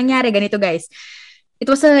sinadya. Ito yung nangyari, ganito guys.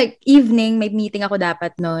 It was a evening, may meeting ako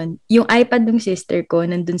dapat noon. Yung iPad ng sister ko,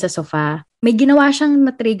 nandun sa sofa. May ginawa siyang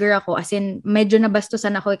na-trigger ako, as in, medyo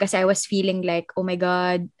nabastusan ako kasi I was feeling like, oh my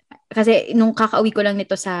God. Kasi nung kakauwi ko lang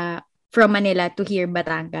nito from Manila to here,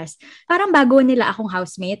 Batangas. Parang bago nila akong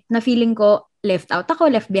housemate na feeling ko left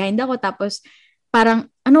behind ako. Tapos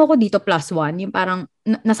parang ako dito +1, yung parang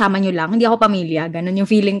nasama nyo lang, hindi ako pamilya, ganun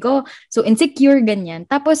yung feeling ko. So insecure, ganyan.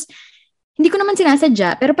 Tapos hindi ko naman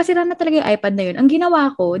sinasadya, pero pasira na talaga yung iPad na yun. Ang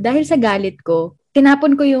ginawa ko, dahil sa galit ko,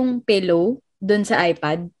 tinapon ko yung pillow dun sa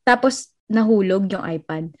iPad, tapos nahulog yung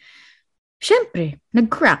iPad. Syempre,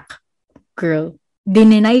 nag-crack. Girl,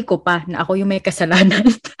 dininay ko pa na ako yung may kasalanan.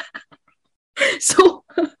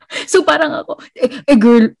 So parang ako,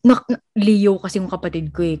 girl, Leo kasi yung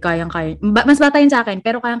kapatid ko kayang-kaya. Mas bata yun sa akin,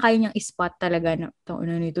 pero kayang-kaya niyang spot talaga na,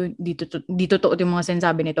 nito, dito to yung mga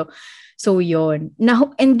sinasabi nito. So yun.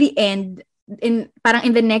 Now, in the end, parang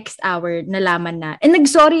in the next hour, nalaman na. And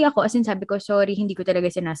nag-sorry ako, as in sabi ko, sorry, hindi ko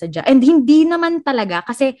talaga sinasadya. And hindi naman talaga,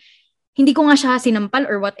 kasi hindi ko nga siya sinampal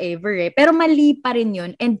or whatever Pero mali pa rin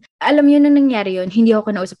yun. And alam yun na nangyari yun, hindi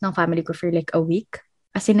ako kinausap ng family ko for like a week.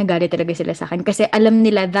 Kasi nagalit talaga sila sa akin. Kasi alam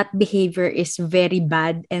nila that behavior is very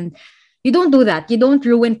bad and you don't do that. You don't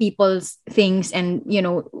ruin people's things and,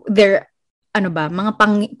 their, mga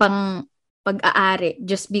pag-aari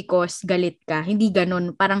just because galit ka. Hindi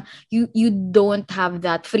ganun. Parang you don't have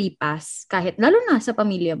that free pass kahit, lalo na sa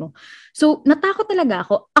pamilya mo. So, natakot talaga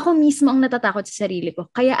ako. Ako mismo ang natatakot sa sarili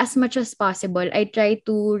ko. Kaya as much as possible, I try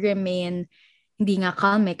to remain hindi nga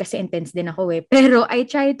calm kasi intense din ako Pero I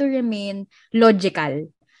try to remain logical.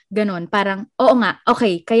 Ganon. Parang, oo nga,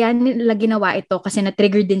 okay, kaya nila ginawa ito kasi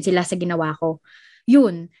na-trigger din sila sa ginawa ko.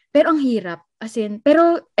 Yun. Pero ang hirap.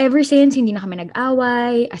 Pero ever since, hindi na kami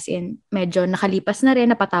nag-away. Medyo nakalipas na rin,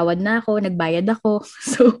 napatawad na ako, nagbayad ako.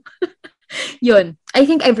 So, yun. I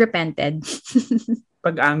think I've repented.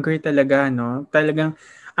 Pag anger talaga, no? Talagang,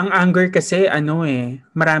 ang anger kasi,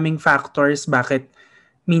 maraming factors bakit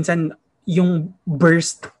minsan yung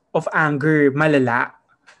burst of anger malala,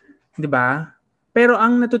 'di ba? Pero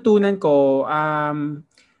ang natutunan ko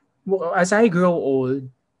as I grow old,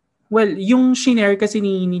 well, yung shinare kasi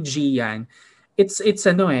ni Gian, it's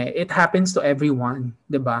it happens to everyone,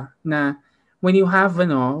 'di ba? Na when you have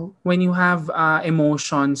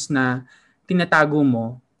emotions na tinatago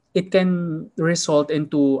mo, it can result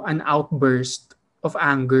into an outburst of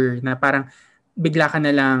anger na parang bigla ka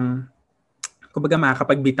na lang kumbaga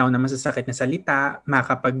makakapagbitaw ng masasakit na salita,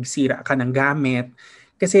 makakapagsira ka ng gamit,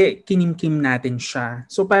 kasi kinimkim natin siya.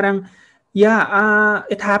 So parang,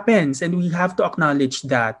 it happens and we have to acknowledge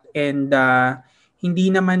that. And hindi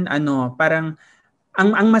naman parang,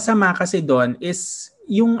 ang masama kasi doon is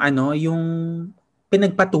yung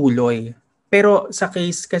pinagpatuloy. Pero sa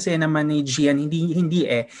case kasi naman ni Gian, hindi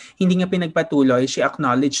nga pinagpatuloy, she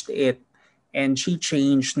acknowledged it. And she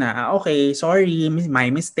changed na, okay, sorry,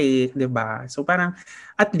 my mistake, 'di ba? So parang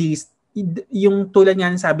at least yung tulad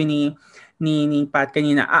nga ng sabi ni Pat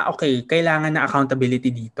kanina, okay, kailangan na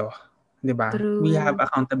accountability dito, 'di ba? We have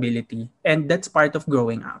accountability and that's part of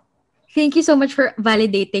growing up. Thank you so much for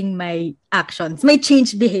validating my actions, my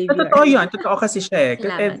change behavior. Totoo yun, totoo kasi siya.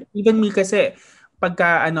 Even me kasi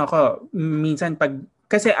pagka minsan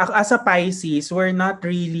kasi as a Pisces, we're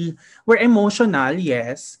emotional,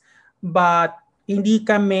 yes, but hindi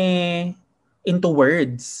kami into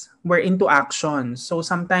words. We're into action. So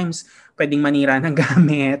sometimes, pwedeng manira ng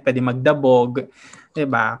gamit, pwedeng magdabog, 'di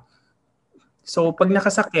ba? So pag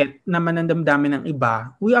nakasakit naman ang damdamin ng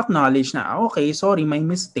iba, we acknowledge na, okay, sorry, my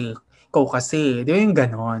mistake. Ikaw kasi. Di ba yung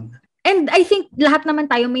ganon? And I think lahat naman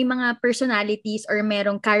tayo may mga personalities or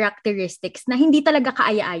merong characteristics na hindi talaga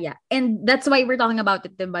kaaya-aya. And that's why we're talking about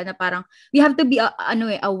it, diba? Na parang we have to be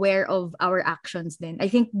aware of our actions din. I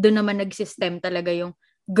think doon naman nag-system talaga yung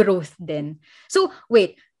growth din. So,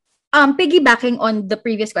 wait. Piggybacking on the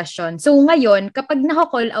previous question. So, ngayon, kapag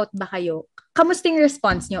nako-call out ba kayo, kamusta yung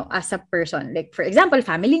response nyo as a person? Like, for example,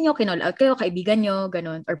 family nyo, kinall out kayo, kaibigan nyo,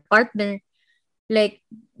 ganun, or partner. Like,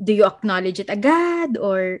 do you acknowledge it agad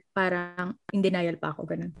or parang in denial pa ako,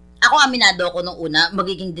 ganun? Ako, aminado ako nung una,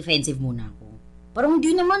 magiging defensive muna ako. Parang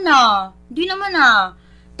hindi naman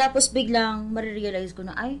Tapos biglang marirealize ko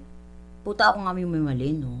na, ay, puta ako nga may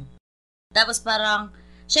mali, no? Tapos parang,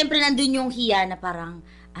 syempre nandun yung hiya na parang,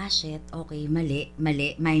 shit, okay, mali,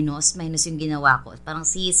 minus yung ginawa ko. Parang,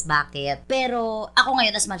 sis, bakit? Pero ako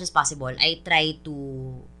ngayon, as much as possible, I try to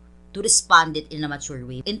respond it in a mature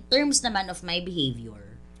way. In terms naman of my behavior,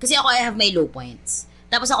 kasi ako, I have my low points.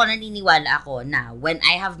 Tapos ako naniniwala ako na when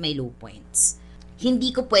I have my low points,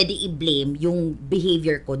 hindi ko pwede i-blame yung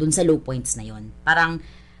behavior ko dun sa low points na yon. Parang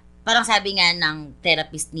sabi nga ng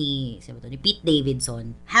therapist ni Pete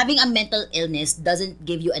Davidson, having a mental illness doesn't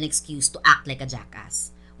give you an excuse to act like a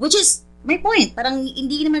jackass. Which is my point. Parang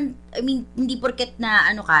hindi naman, hindi porket na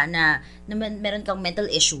meron kang mental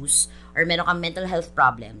issues or meron kang mental health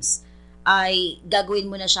problems, ay gagawin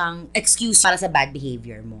mo na siyang excuse para sa bad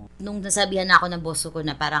behavior mo. Nung nasabihan na ako ng boss ko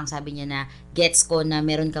na parang sabi niya na gets ko na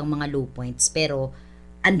meron kang mga low points pero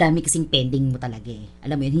ang dami kasing pending mo talaga eh.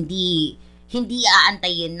 Alam mo yun, hindi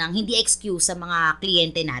aantayin hindi excuse sa mga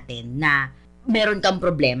kliyente natin na meron kang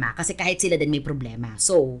problema kasi kahit sila din may problema.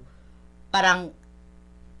 So, parang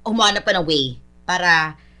humanap ka ng way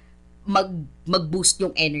para mag-boost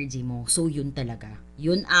yung energy mo. So, yun talaga.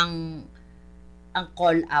 Yun ang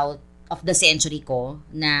call out of the century ko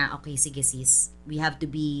na, okay, sige sis, we have to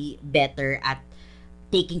be better at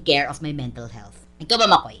taking care of my mental health. Ikaw ba,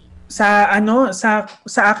 Makoy? Sa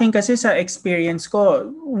akin kasi, sa experience ko,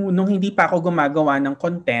 nung hindi pa ako gumagawa ng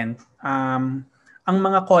content, ang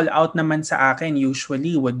mga call out naman sa akin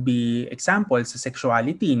usually would be example sa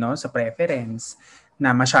sexuality, no, sa preference,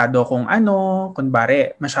 na masyado kong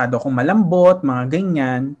kunwari, masyado kong malambot, mga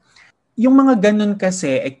ganyan. Yung mga ganun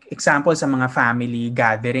kasi, example sa mga family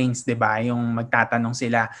gatherings, 'di ba? Yung magtatanong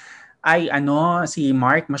sila, ay si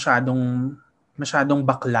Mark masyadong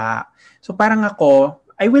bakla. So parang ako,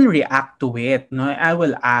 I will react to it, no? I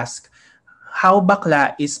will ask, how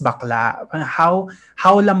bakla is bakla?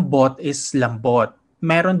 How lambot is lambot?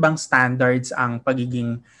 Meron bang standards ang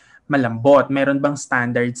pagiging malambot? Meron bang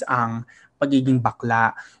standards ang pagiging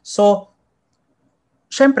bakla? So,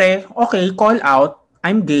 syempre, okay, call out,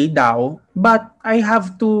 I'm gay daw, but I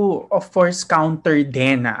have to, of course, counter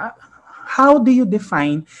din. How do you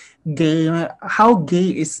define gay? How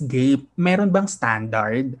gay is gay? Meron bang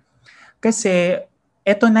standard? Kasi,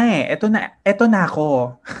 eto na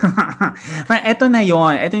ako. Eto na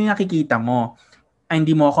yon, eto yung nakikita mo.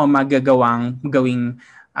 Hindi mo ako gawing,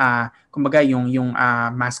 kumbaga, yung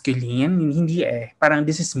masculine, hindi eh. Parang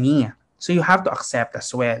this is me. So you have to accept as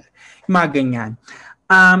well. Mga ganyan.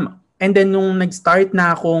 And then nung nag-start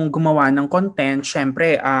na akong gumawa ng content,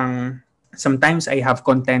 syempre, sometimes I have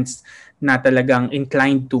contents na talagang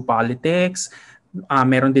inclined to politics.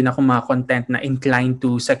 Meron din ako mga content na inclined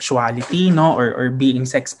to sexuality, no, or being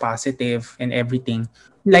sex positive and everything.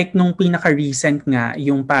 Like nung pinaka-recent nga,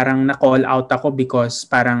 yung parang na-call out ako because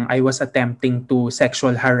parang I was attempting to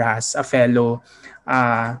sexual harass a fellow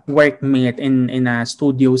workmate in a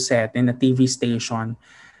studio set, in a TV station.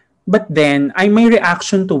 But then, my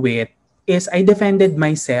reaction to it is I defended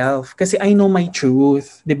myself kasi I know my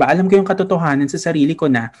truth. 'Di ba? Alam ko yung katotohanan sa sarili ko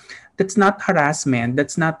na that's not harassment,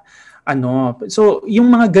 that's not ano. So, yung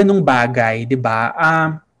mga ganong bagay, 'di ba?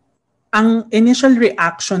 Ang initial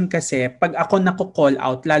reaction kasi pag ako nako-call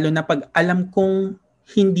out, lalo na pag alam kong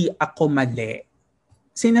hindi ako mali,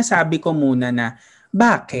 sinasabi ko muna na,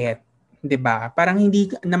 bakit? 'Di ba? Parang hindi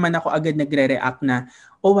naman ako agad nagre-react na,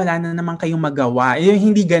 wala na naman kayong magawa.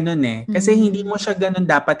 Hindi ganun eh. Kasi hindi mo siya ganun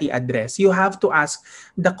dapat i-address. You have to ask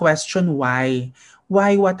the question why.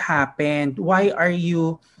 Why, what happened? Why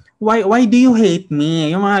do you hate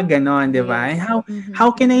me? Yung mga ganon, 'di ba? And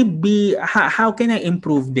how can I how can I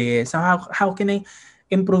improve this? How can I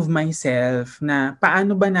improve myself na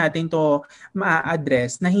paano ba natin to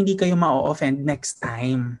ma-address na hindi kayo ma-offend next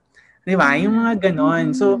time? 'Di ba? Yung mga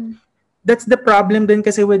ganon. So that's the problem din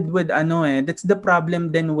kasi with that's the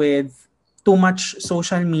problem din with too much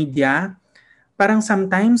social media. Parang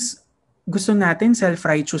sometimes gusto natin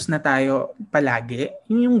self-righteous na tayo palagi.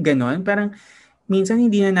 Yung ganon, parang minsan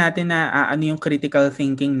hindi na natin na yung critical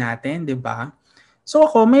thinking natin, 'di ba? So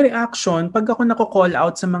ako, may reaction pag ako nako-call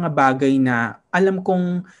out sa mga bagay na alam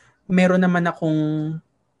kong meron naman akong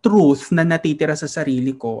truth na natitira sa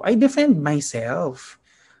sarili ko, I defend myself.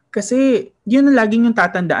 Kasi yun ang laging yung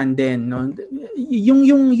tatandaan din, no?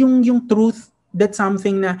 Yung truth, that's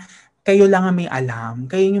something na kayo lang ang may alam,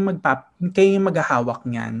 kayo yung maghahawak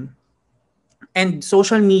niyan. And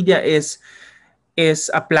social media is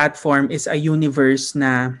a platform, is a universe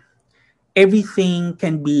na everything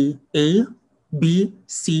can be A, B,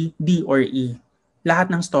 C, D, or E.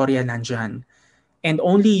 Lahat ng storya nandyan. And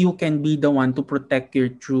only you can be the one to protect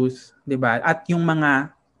your truth, 'di ba? At yung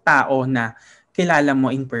mga tao na kilala mo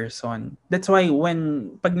in person. That's why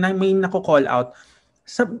pag may nako-call out,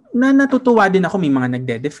 natutuwa din ako, may mga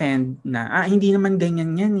nagde-defend na, hindi naman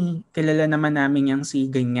ganyan yan eh. Kilala naman namin yang si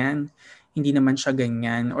ganyan. Hindi naman siya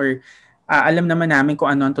ganyan. Or alam naman namin kung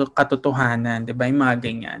ano ang katotohanan, 'di ba? Yung mga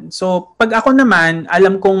ganyan. So, pag ako naman,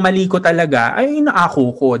 alam kong mali ko talaga, ay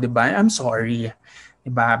inaako ko, 'di ba? I'm sorry. 'Di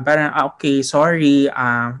ba? Parang okay, sorry,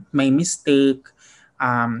 may mistake.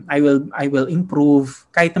 I will improve.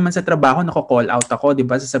 Kahit naman sa trabaho, nako-call out ako, 'di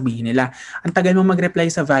ba? Sasabihin nila, ang tagal mo mag-reply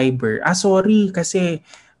sa Viber. Sorry kasi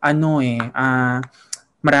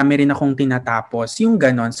marami rin akong tinatapos. Yung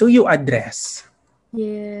ganon. So you address.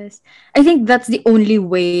 Yes. I think that's the only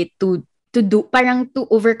way to do, parang to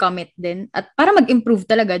overcome it din. At para mag-improve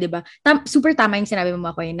talaga, 'di ba? Super tama yung sinabi mo,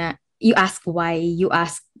 Makoy, na you ask why, you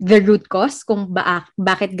ask the root cause kung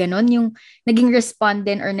bakit ganon yung naging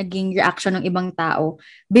respondent or naging reaction ng ibang tao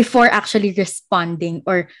before actually responding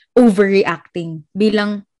or overreacting.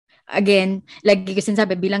 Bilang, again, lagi ko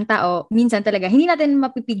sinasabi, bilang tao, minsan talaga, hindi natin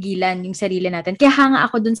mapipigilan yung sarili natin. Kaya hanga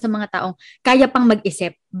ako dun sa mga taong kaya pang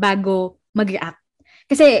mag-isip bago mag-react.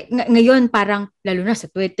 Kasi ngayon parang, lalo na sa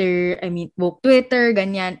Twitter, woke Twitter,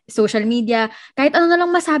 ganyan, social media, kahit ano na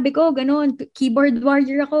lang masabi ko, ganun, keyboard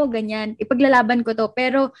warrior ako, ganyan, ipaglalaban ko to.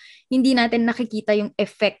 Pero hindi natin nakikita yung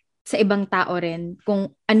effect sa ibang tao rin,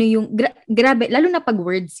 kung ano yung, grabe, lalo na pag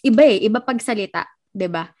words, iba pag salita,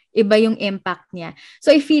 'di ba? Iba yung impact niya.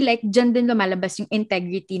 So I feel like dyan din lumalabas yung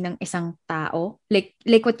integrity ng isang tao. Like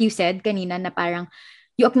what you said kanina na parang,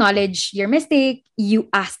 you acknowledge your mistake, you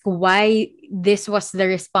ask why this was the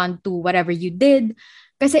response to whatever you did.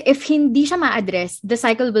 Kasi if hindi siya ma-address, the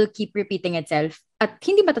cycle will keep repeating itself at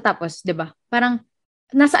hindi matatapos, 'di ba? Parang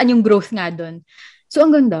nasaan yung growth nga doon. So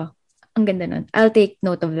ang ganda nun. I'll take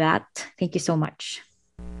note of that. Thank you so much.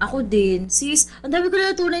 Ako din. Sis, ang dami ko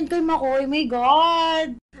na natunan kay Makoy. My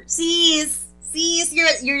God! Sis,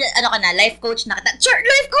 you're ano ka na, life coach na kita. Sure,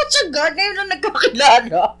 life coach agad. Ngayon lang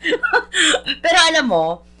nagkakilala. Pero alam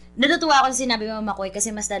mo, natutuwa ako sa sinabi mo, Makoy,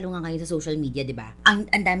 kasi mas lalo nga kayo sa social media, di ba? Ang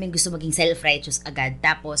daming gusto maging self-righteous agad.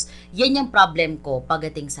 Tapos, yan yung problem ko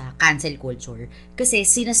pagdating sa cancel culture. Kasi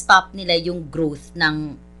sinastop nila yung growth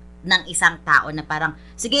ng isang tao na parang,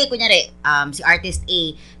 sige, kunyari, si artist A,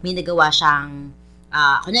 may nagawa siyang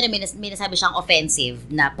kunyari may nasabi siyang offensive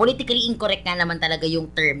na politically incorrect nga naman talaga yung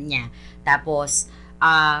term niya. Tapos,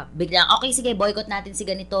 biglang, okay, sige, boycott natin si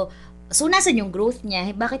ganito. So, nasan yung growth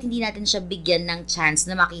niya? Bakit hindi natin siya bigyan ng chance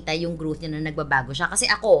na makita yung growth niya na nagbabago siya? Kasi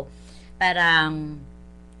ako, parang,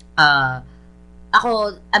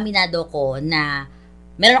 ako, aminado ko na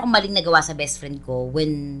meron akong maling nagawa sa best friend ko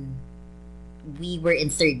when we were in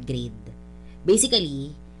 3rd grade.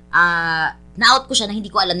 Basically, na-out ko siya na hindi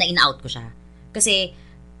ko alam na in-out ko siya. Kasi,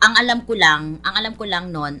 ang alam ko lang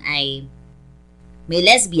noon ay may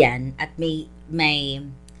lesbian at may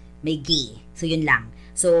gay. So, yun lang.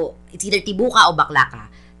 So, it's either tibu ka o bakla ka.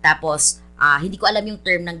 Tapos, Hindi ko alam yung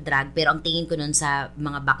term ng drag, pero ang tingin ko nun sa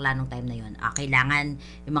mga bakla nung time na yun, kailangan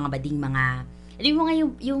yung mga bading mga, ano yung mga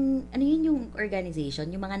ano yun yung organization,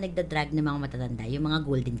 yung mga nagda-drag na mga matatanda, yung mga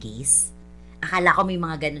Golden Case. Akala ko may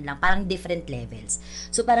mga ganun lang, parang different levels.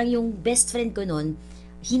 So parang yung best friend ko nun,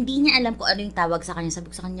 hindi niya alam kung ano yung tawag sa kanya. Sabi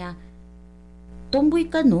ko sa kanya, tomboy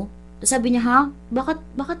ka, no? Tapos sabi niya, ha?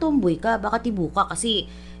 Bakit tomboy ka? Bakit ibu ka? Kasi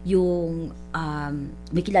yung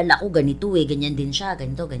may kilala ko ganito ganyan din siya,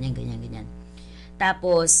 ganito, ganyan.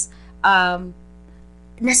 Tapos,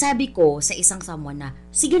 nasabi ko sa isang someone na,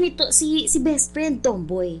 si ganito, si best friend,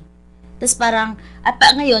 tomboy. Tapos parang,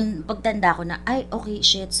 ngayon, pagtanda ko na, ay, okay,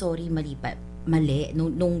 shit, sorry, mali.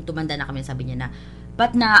 Nung tumanda na kami, sabi niya na,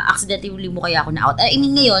 ba't na accidentally mo kaya ako na out? I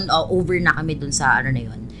mean, ngayon, over na kami dun sa ano na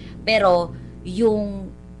yun. Pero, yung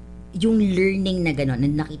learning na gano'n,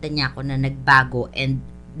 na nakita niya ako na nagbago and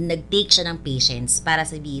nag-take siya ng patience para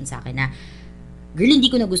sabihin sa akin na, girl, hindi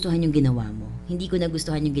ko nagustuhan yung ginawa mo. Hindi ko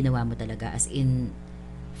nagustuhan yung ginawa mo talaga. As in,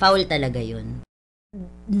 foul talaga yun.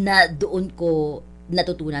 Na doon ko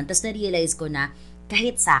natutunan. Tapos na-realize ko na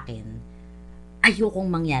kahit sa akin, ayokong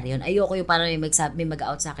mangyari yun. Ayoko yung parang may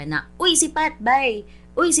mag-out sa akin na, uy, si Pat, bye!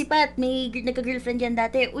 Uy, si Pat, may nagka-girlfriend yan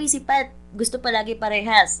dati. Uy, si Pat, gusto palagi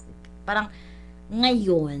parehas. Parang,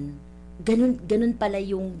 ngayon, ganun pala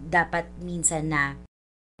yung dapat minsan na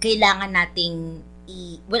kailangan nating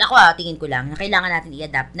tingin ko lang na kailangan natin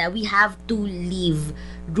i-adapt na we have to leave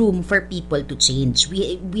room for people to change.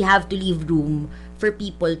 We have to leave room for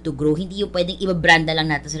people to grow. Hindi yung pwedeng ibabranda lang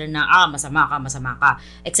natin sila na masama ka.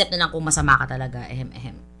 Except na lang kung masama ka talaga.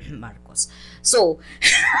 Marcos. So,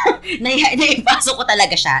 naipasok ko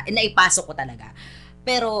talaga.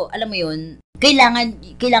 Pero, alam mo yun,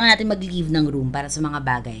 kailangan natin mag-leave ng room para sa mga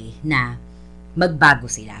bagay na magbago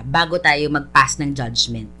sila bago tayo mag-pass ng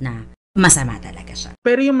judgment na masama talaga siya.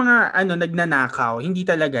 Pero yung mga nagnanakaw, hindi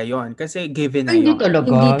talaga yon kasi given na Hindi yun.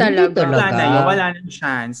 talaga. Wala na yun. Wala nang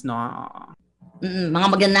chance, no? Mga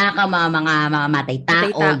magnanakaw, mga matay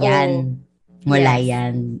tao, yan. Wala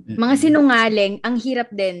yan. Mga sinungaling, ang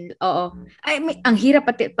hirap din. Oo. Ang hirap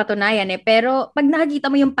patunayan Pero pag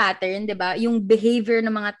nakikita mo yung pattern, 'di ba? Yung behavior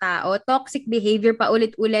ng mga tao, toxic behavior pa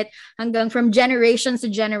ulit-ulit hanggang from generations to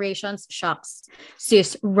generations, shocks.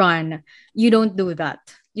 Sis, run. You don't do that.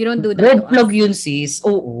 You don't do that. Red flag yun, sis.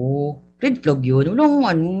 Oo. Red flag yun.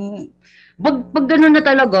 Walang pag gano'n na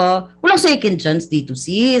talaga, walang second chance dito,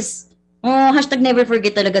 sis. #never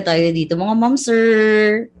forget talaga tayo dito, mga ma'am,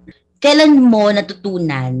 sir. Kailan mo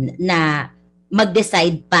natutunan na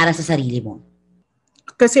mag-decide para sa sarili mo?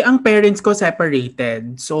 Kasi ang parents ko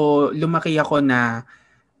separated. So, lumaki ako na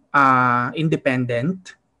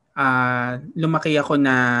independent. Lumaki ako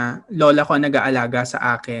na lola ko nag-aalaga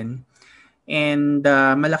sa akin. And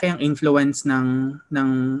malaki ang influence ng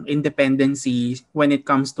independency when it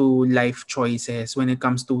comes to life choices, when it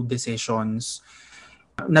comes to decisions.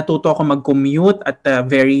 Natuto ako mag-commute at a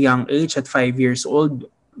very young age, at 5 years old.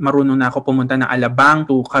 Marunong na ako pumunta ng Alabang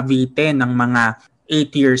to Cavite ng mga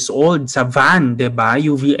 8 years old sa van, 'di ba?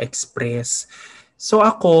 UV Express. So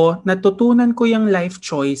ako, natutunan ko yung life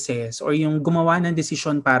choices or yung gumawa ng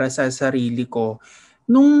desisyon para sa sarili ko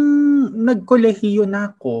nung nagkolehiyo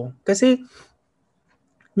na ako. Kasi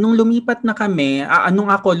nung lumipat na kami,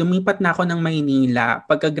 lumipat na ako ng Maynila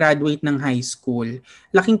pagka-graduate ng high school.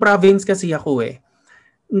 Laking province kasi ako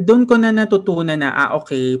Doon ko na natutunan na,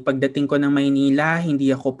 okay, pagdating ko ng Maynila,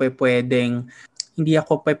 hindi ako pwedeng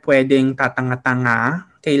tatanga-tanga.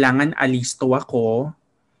 Kailangan alisto ako.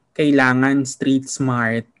 Kailangan street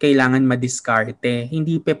smart. Kailangan madiskarte.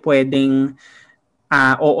 Hindi pwedeng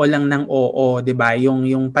oo lang ng oo, 'di ba?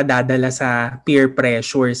 Yung padadala sa peer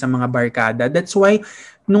pressure sa mga barkada. That's why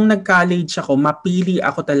nung nag-college ako, mapili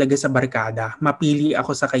ako talaga sa barkada. Mapili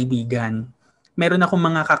ako sa kaibigan. Meron akong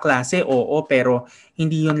mga kaklase, oo, pero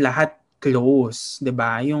hindi yun lahat close, 'di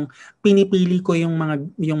ba? Yung pinipili ko yung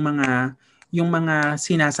mga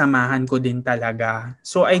sinasamahan ko din talaga.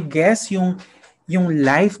 So I guess yung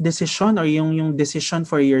life decision or yung decision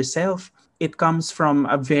for yourself, it comes from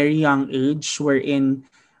a very young age, wherein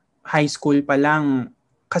high school pa lang.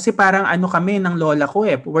 Kasi parang kami ng lola ko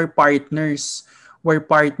we're partners. We're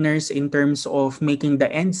partners in terms of making the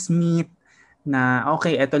ends meet, na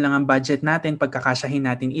okay, eto lang ang budget natin, pagkakasyahin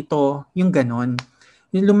natin ito, yung ganon.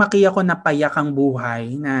 Yung lumaki ako na payak ang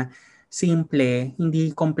buhay, na simple,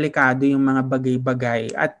 hindi komplikado yung mga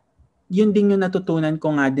bagay-bagay. At yun din yung natutunan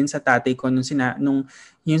ko nga din sa tatay ko nung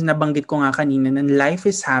yung nabanggit ko nga kanina, na life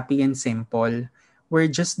is happy and simple.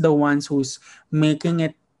 We're just the ones who's making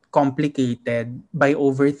it complicated by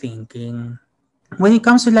overthinking. When it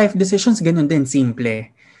comes to life decisions, ganun din,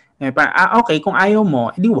 simple. Okay, kung ayaw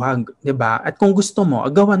mo, edi wag, 'di ba? At kung gusto mo,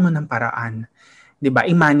 agawan mo ng paraan. 'Di ba?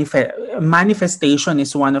 Manifestation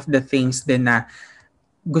is one of the things din na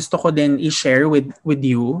gusto ko din i-share with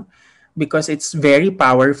you because it's very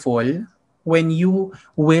powerful when you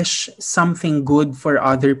wish something good for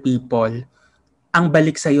other people. Ang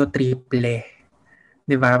balik sa'yo triple.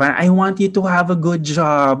 'Di ba? Parang, I want you to have a good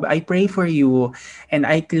job. I pray for you. And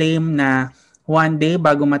I claim na one day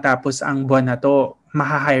bago matapos ang buwan na to,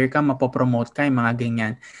 maha-hire ka, mapopromote ka, yung mga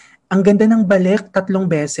ganyan. Ang ganda ng balik, 3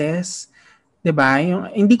 beses. 'Di ba?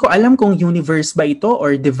 Hindi ko alam kung universe ba ito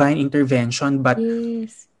or divine intervention, but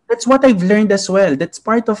Yes. that's what I've learned as well. That's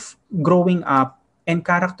part of growing up and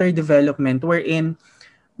character development wherein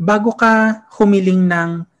bago ka humiling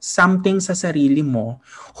ng something sa sarili mo,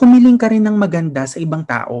 humiling ka rin ng maganda sa ibang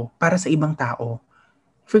tao, para sa ibang tao.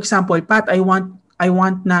 For example, Pat, I want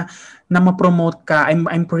na ma-promote ka.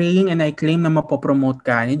 I'm praying and I claim na mapopromote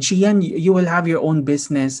ka. Gian, you will have your own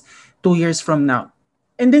business 2 years from now.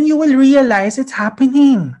 And then you will realize it's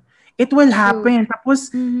happening. It will happen. Tapos,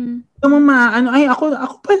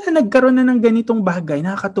 ako pala nagkaroon na ng ganitong bagay.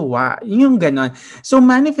 Nakakatuwa. Yung ganon. So,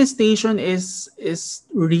 manifestation is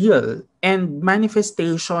real. And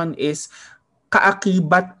manifestation is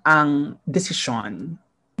kaakibat ang desisyon.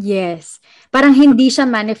 Yes. Parang hindi siya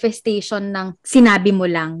manifestation ng sinabi mo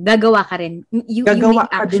lang. Gagawa ka rin. You Gagawa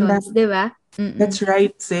make ka din actions, di ba? That's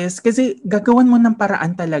right, sis. Kasi gagawan mo ng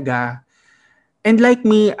paraan talaga. And like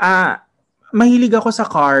me, mahilig ako sa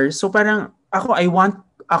car. So parang ako, I want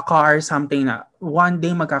a car, something na one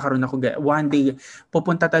day magkakaroon ako. One day,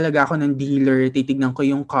 pupunta talaga ako ng dealer, titignan ko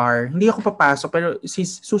yung car. Hindi ako papasok, pero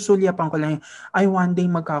susulyapan ko lang, one day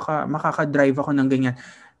makaka-drive ako ng ganyan.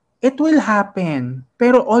 It will happen.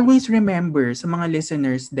 Pero always remember sa mga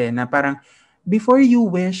listeners din na parang before you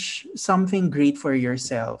wish something great for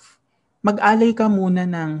yourself, mag-alay ka muna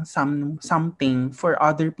ng something for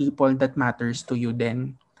other people that matters to you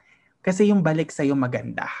din. Kasi yung balik sa'yo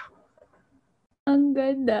maganda. Ang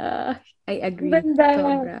ganda. I agree. Ganda.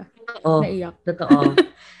 Sobra. Oo, Naiyak. totoo.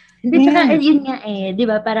 Hindi, tsaka yun nga di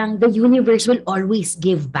ba, parang the universe will always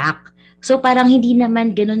give back. So parang hindi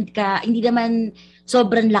naman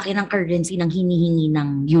sobrang laki ng currency ng hinihingi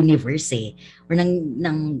ng universe or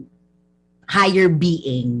ng higher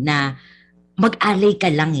being na mag-alay ka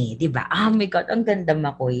lang di ba? Oh my God, ang ganda,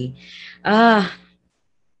 Makoy.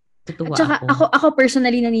 Tutuwa At saka ako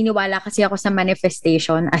personally naniniwala kasi ako sa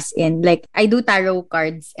manifestation, as in like I do tarot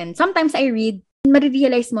cards and sometimes I read,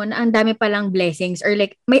 marirealize mo na ang dami palang blessings or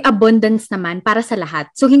like may abundance naman para sa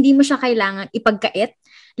lahat. So hindi mo siya kailangan ipagkait,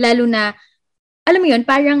 lalo na alam mo yun,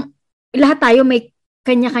 parang lahat tayo may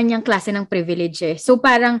kanya-kanyang klase ng privilege So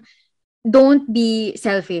parang don't be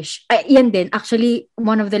selfish. Yan din, actually,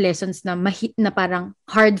 one of the lessons na parang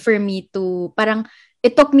hard for me to, parang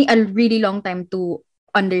it took me a really long time to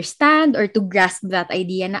understand or to grasp that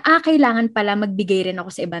idea na kailangan pala magbigay rin ako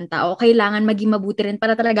sa ibang tao. Kailangan maging mabuti rin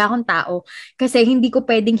para talaga akong tao. Kasi hindi ko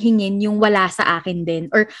pwedeng hingin yung wala sa akin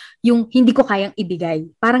din or yung hindi ko kayang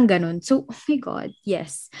ibigay. Parang ganun. So, oh my God,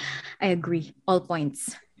 yes. I agree. All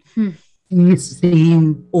points. Yes,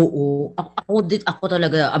 same. Oo. Ako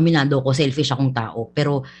talaga, aminado ko, selfish akong tao.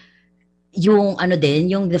 Pero, yung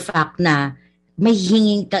yung the fact na may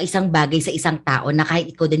hingin ka isang bagay sa isang tao na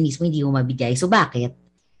kahit ikaw din mismo hindi mo mabigay. So, bakit?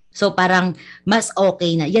 So, parang mas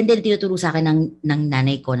okay na. Yan din tinuturo sa akin ng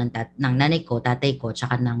nanay ko, tatay ko,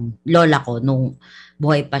 tsaka ng lola ko nung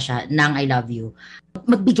buhay pa siya, ng I love you.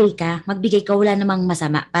 Magbigay ka, wala namang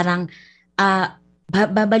masama. Parang,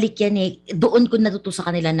 babalik yan Doon ko natuto sa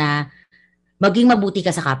kanila na maging mabuti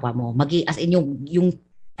ka sa kapwa mo. As in yung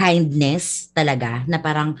kindness talaga na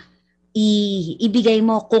parang ibigay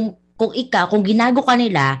mo kung ginago ka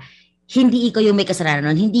nila, hindi ikaw yung may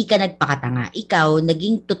kasalanan nun, hindi ka nagpakatanga. Ikaw,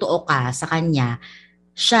 naging totoo ka sa kanya,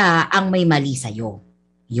 siya ang may mali sa'yo.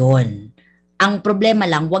 Yun. Ang problema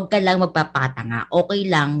lang, wag ka lang magpapakatanga.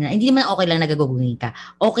 Okay lang, hindi naman okay lang na gagugungin ka.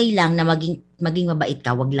 Okay lang na maging mabait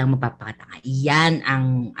ka, wag lang magpapakatanga. Yan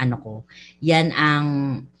ang yan ang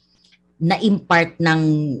na-impart ng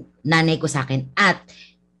nanay ko sa akin. At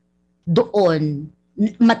doon,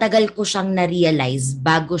 matagal ko siyang na-realize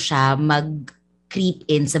bago siya mag-creep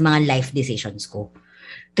in sa mga life decisions ko.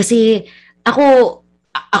 Kasi ako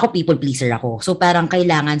people pleaser ako. So parang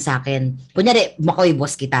kailangan sa akin, kunyari, Makoy,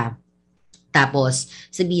 boss kita. Tapos,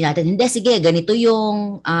 sabihin natin, hindi, sige, ganito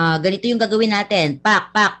yung gagawin natin.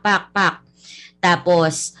 Pak.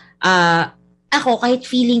 Tapos, ako, kahit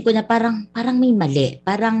feeling ko na parang may mali.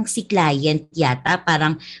 Parang si client yata,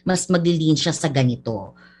 parang mas maglilin siya sa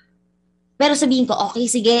ganito. Pero sabihin ko,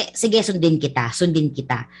 okay, sige, sundin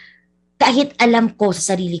kita. Kahit alam ko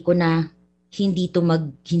sa sarili ko na hindi to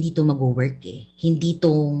mag-work eh. Hindi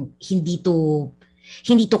to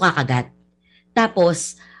kakagat.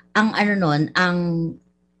 Tapos, ang ano nun,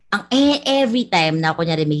 every time na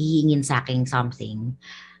kunyari may hihingin sa akin something,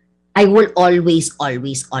 I will always,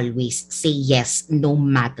 always, always say yes no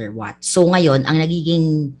matter what. So ngayon, ang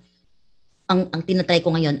tinatry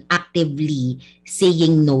ko ngayon, actively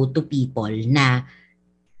saying no to people na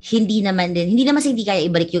hindi naman sa hindi kaya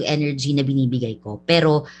ibalik yung energy na binibigay ko,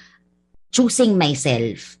 pero choosing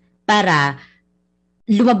myself para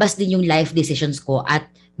lumabas din yung life decisions ko at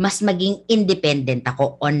mas maging independent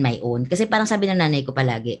ako on my own. Kasi parang sabi ng nanay ko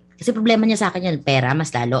palagi, kasi problema niya sa akin yun, pera, mas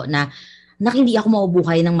lalo, na hindi ako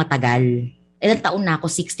mabubuhay ng matagal. Ilang taon na ako,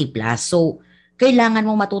 60 plus. So, kailangan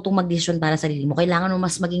mong matutong magdesisyon para sa sarili mo. Kailangan mo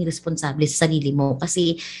mas maging responsable sa sarili mo.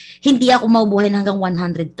 Kasi, hindi ako mabubuhay hanggang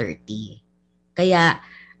 130. Kaya,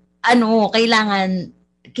 kailangan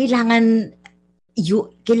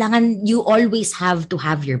you always have to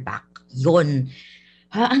have your back. Yun.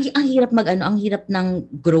 Ang hirap ang hirap ng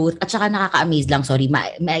growth at saka nakaka-amaze lang. Sorry,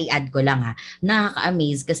 may add ko lang ha.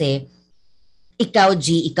 Nakaka-amaze kasi ikaw,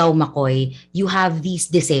 G, ikaw, Makoy, you have these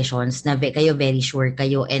decisions na kayo very sure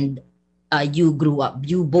kayo and you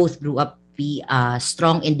both grew up be a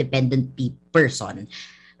strong, independent person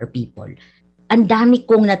or people. Ang dami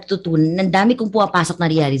kong natutunan, ang dami kong pumapasok na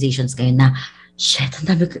realizations ngayon na, shit, ang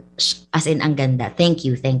dami ko, as in, ang ganda. Thank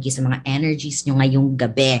you sa mga energies nyo ngayong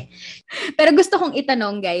gabi. Pero gusto kong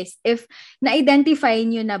itanong, guys, if na-identify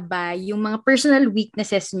nyo na ba yung mga personal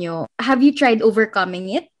weaknesses nyo, have you tried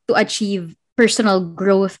overcoming it to achieve personal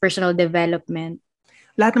growth, personal development?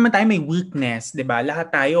 Lahat naman tayo may weakness, di ba?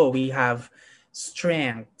 Lahat tayo, we have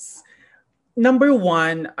strengths. Number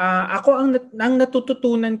one, ako ang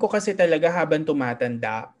natututunan ko kasi talaga habang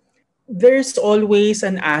tumatanda, there's always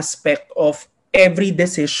an aspect of every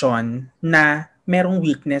decision na merong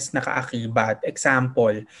weakness na kaakibat.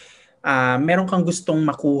 Example, meron kang gustong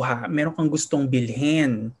makuha, meron kang gustong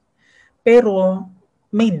bilhin, pero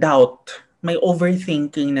may doubt, may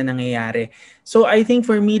overthinking na nangyayari. So I think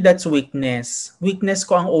for me, that's weakness. Weakness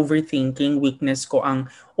ko ang overthinking, weakness ko ang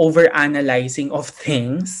overanalyzing of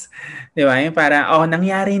things. Di ba? Yung para,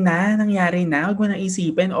 nangyari na, huwag mo nang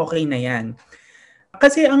isipin, okay na yan.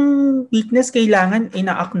 Kasi ang weakness kailangan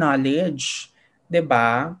ina-acknowledge. Di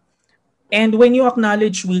ba? And when you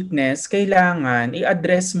acknowledge weakness, kailangan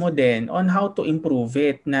i-address mo din on how to improve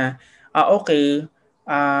it na, okay,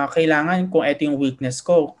 kailangan kung ito yung weakness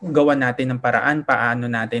ko, gawan natin ng paraan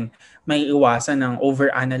paano natin may iwasan ng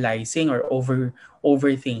overanalyzing or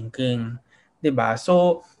overthinking. 'Di ba?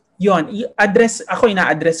 So, yun,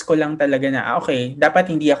 ina-address ko lang talaga na, okay,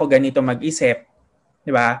 dapat hindi ako ganito mag-isip.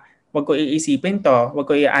 'Di ba? Huwag ko iisipin to, huwag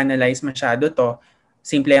ko i-analyze masyado to.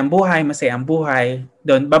 Simple ang buhay, masaya ang buhay.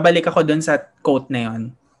 Babalik ako doon sa quote na yon.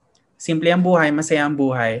 Simple ang buhay, masaya ang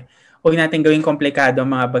buhay. Huwag natin gawing komplikado ang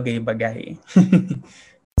mga bagay-bagay.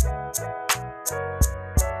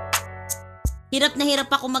 Hirap na hirap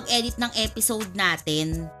ako mag-edit ng episode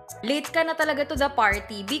natin. Late ka na talaga to the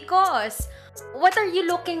party because what are you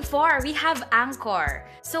looking for? We have Anchor.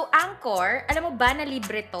 So Anchor, alam mo ba na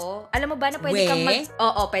libre to? Alam mo ba na pwede kang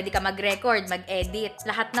pwede ka mag-record, mag-edit,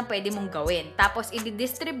 lahat na pwede mong gawin. Tapos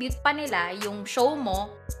i-distribute pa nila yung show mo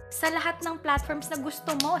sa lahat ng platforms na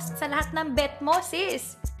gusto mo, sa lahat ng bet mo,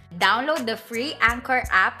 sis. Download the free Anchor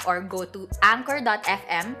app or go to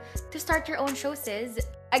anchor.fm to start your own show, sis.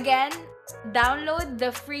 Again, download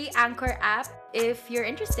the free Anchor app if you're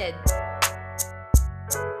interested.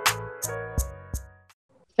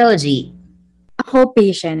 LG. Ako,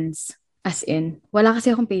 patience. As in, wala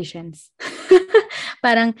kasi akong patience.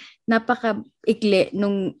 Parang napaka-ikli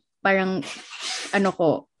nung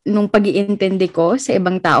nung pag-iintindi ko sa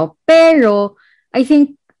ibang tao. Pero, I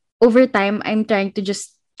think, over time, I'm trying to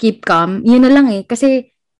just keep calm. Yun na lang eh. Kasi,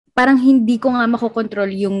 parang hindi ko nga makokontrol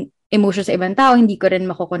yung emotion sa ibang tao, hindi ko rin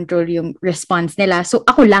makokontrol yung response nila. So,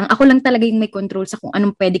 ako lang talaga yung may control sa kung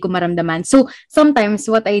anong pwede ko maramdaman. So, sometimes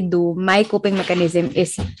what I do, my coping mechanism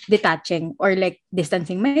is detaching or like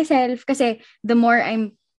distancing myself. Kasi the more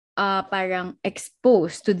I'm parang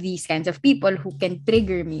exposed to these kinds of people who can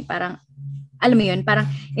trigger me, parang, alam mo yun, parang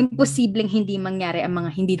imposibleng hindi mangyari ang mga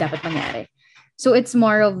hindi dapat mangyari. So, it's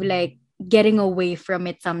more of like getting away from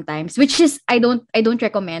it sometimes, which is I don't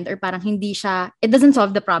recommend, or parang hindi siya, it doesn't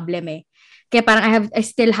solve the problem eh. Kaya parang I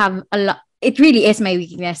still have a lot, it really is my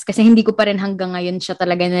weakness kasi hindi ko pa rin hanggang ngayon siya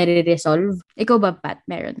talaga nare-resolve. Ikaw ba, Pat?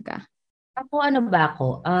 Meron ka? Ako, ano ba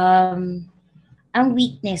ako? Ang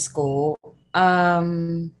weakness ko,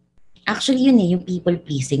 actually yun eh, yung people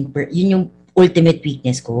pleasing, yun yung ultimate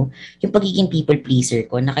weakness ko, yung pagiging people pleaser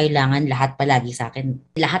ko na kailangan lahat palagi sa akin,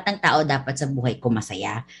 lahat ng tao dapat sa buhay ko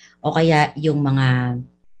masaya. O kaya yung mga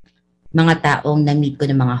taong na-meet ko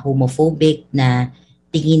ng mga homophobic na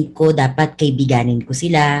tingin ko dapat kaibiganin ko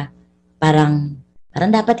sila. Parang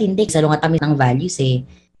dapat hindi. Salungat kami ng values eh.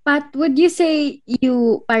 Pat, would you say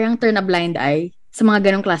you parang turn a blind eye sa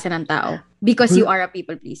mga ganong klase ng tao because you are a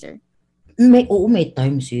people pleaser? May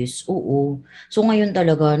time sis. Oo. So ngayon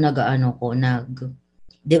talaga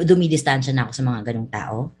dumidistansya na ako sa mga ganong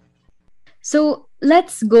tao. So,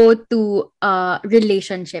 let's go to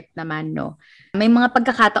relationship naman, no? May mga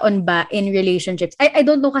pagkakataon ba in relationships? I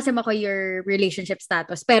don't know kasi Mako your relationship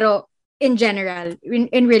status, pero in general,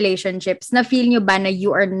 in relationships, na-feel nyo ba na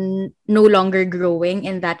you are no longer growing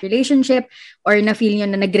in that relationship or na-feel nyo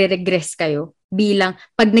na nagre-regress kayo bilang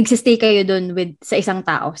pag nagsistay kayo dun sa isang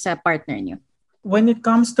tao, sa partner nyo? When it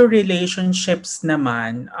comes to relationships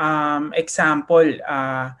naman, example,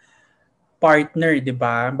 partner, di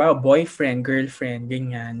ba? Boyfriend, girlfriend,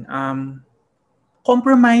 ganyan.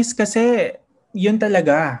 Compromise kasi, yun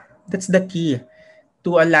talaga. That's the key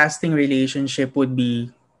to a lasting relationship would be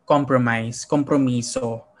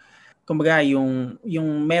kompromiso. Kumbaga, yung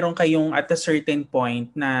meron kayong at a certain point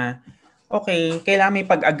na, okay, kailangan may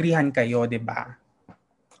pag-agrihan kayo, di ba?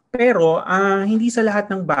 Pero, hindi sa lahat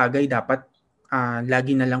ng bagay dapat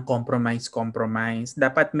lagi na lang compromise.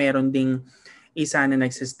 Dapat meron ding isa na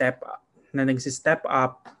nagsistep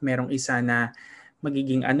up, merong isa na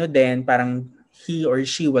magiging din, parang he or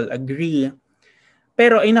she will agree.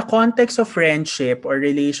 Pero in a context of friendship or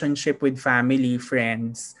relationship with family,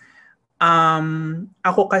 friends,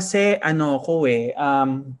 ako kasi,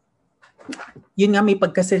 yun nga, may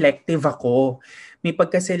pagka-selective ako. May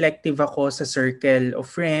pagka-selective ako sa circle of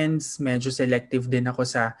friends, medyo selective din ako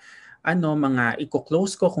sa mga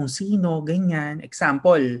iko-close ko kung sino, ganyan.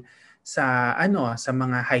 Example, sa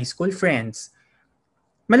mga high school friends.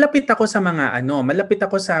 Malapit ako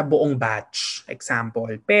sa buong batch, example.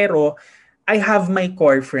 Pero I have my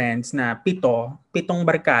core friends na pitong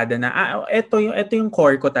barkada na ito yung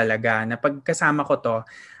core ko talaga na pagkasama ko to,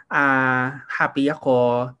 happy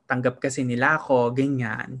ako, tanggap kasi nila ako,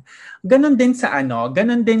 ganyan. Ganon din sa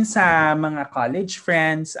mga college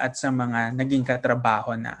friends at sa mga naging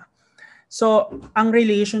katrabaho na. So, ang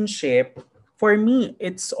relationship, for me,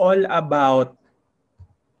 it's all about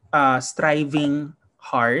striving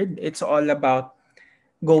hard. It's all about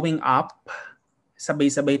going up.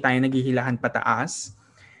 Sabay-sabay tayo naghihilahan pataas.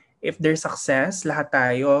 If there's success, lahat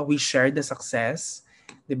tayo, we share the success.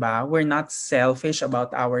 Diba? We're not selfish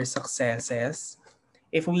about our successes.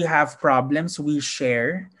 If we have problems, we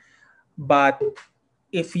share. But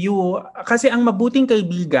kasi ang mabuting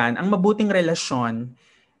kaibigan, ang mabuting relasyon,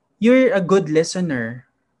 you're a good listener.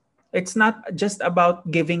 It's not just about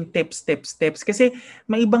giving tips. Kasi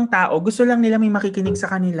may ibang tao, gusto lang nila may makikinig sa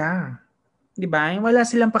kanila. Diba? Wala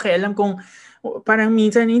silang pakialam kung, parang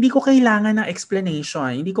minsan, hindi ko kailangan ng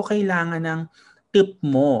explanation. Hindi ko kailangan ng tip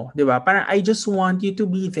mo. Diba? Parang, I just want you to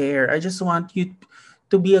be there. I just want you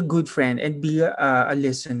to be a good friend and be a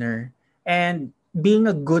listener. And being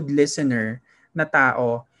a good listener na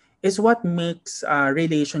tao is what makes a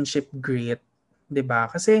relationship great.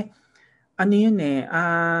 Diba? Kasi,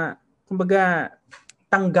 kumbaga,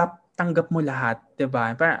 tanggap mo lahat,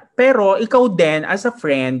 diba? Pero, ikaw din, as a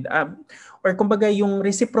friend, or kumbaga, yung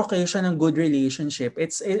reciprocation ng good relationship,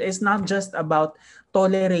 it's not just about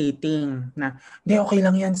tolerating na, hindi, okay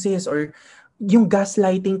lang yan sis, or yung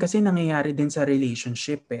gaslighting kasi nangyayari din sa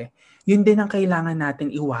relationship eh. Yun din ang kailangan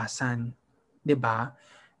natin iwasan. Diba?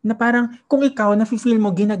 Na parang kung ikaw nafe-feel mo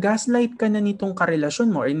ginagaslight ka na nitong karelasyon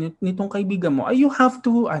mo or nitong kaibigan mo, you have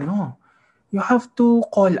to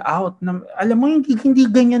call out na alam mo hindi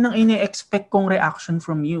ganyan ang ine-expect kong reaction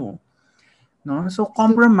from you. No? So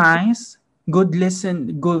compromise, good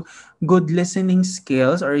listening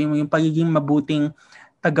skills or yung pagiging mabuting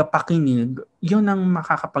tagapakinig, yun ang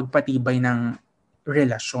makakapagpatibay ng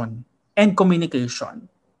relasyon and communication.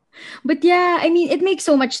 But yeah, I mean, it makes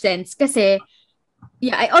so much sense kasi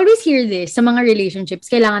I always hear this sa mga relationships,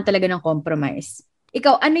 kailangan talaga ng compromise.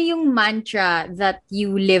 Ikaw, ano yung mantra that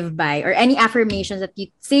you live by or any affirmations that you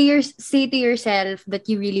say to yourself that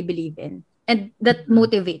you really believe in and that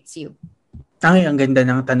motivates you? Ay, ang ganda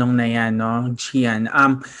ng tanong na yan, no, Gian.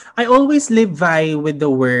 I always live by with the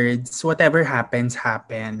words, whatever happens,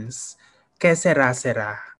 happens. Que sera,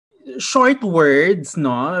 sera. Short words,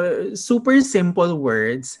 no? Super simple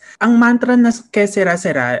words. Ang mantra na que sera,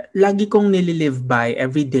 sera, lagi kong nililive by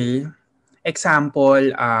every day.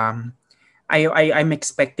 Example, I'm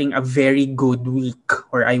expecting a very good week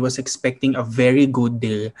or I was expecting a very good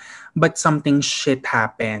day, but something shit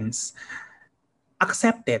happens.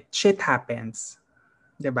 accept it. Shit happens.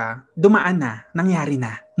 'Di ba? Dumaan na, nangyari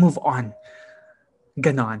na, move on.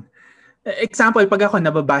 Ganon. Example, pag ako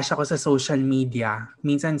nababash ako sa social media,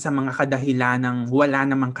 minsan sa mga kadahilan ng wala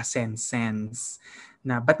namang kasense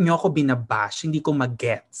na ba't nyo ako binabash, hindi ko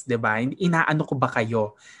mag-gets, 'di ba? Inaano ko ba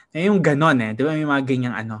kayo? Yung ganon 'di ba? May mga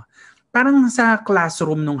ganyang ano. Parang sa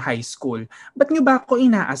classroom nung high school, ba't nyo ba ako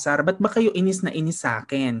inaasar? Ba't ba kayo inis na inis sa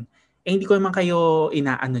akin? Hindi ko naman kayo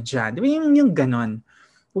inaano dyan. Di ba yung ganon?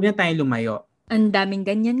 Huwag na tayo lumayo. Ang daming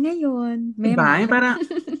ganyan ngayon. Diba? Mema. Parang,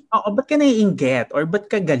 ba't ka naiinggit? Or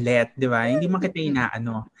ba't ka galit? Diba? Hindi man kita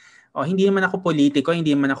inaano. Hindi naman ako politiko,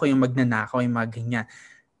 hindi naman ako yung magnanakaw, yung mga ganyan.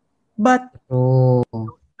 But,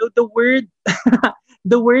 the word,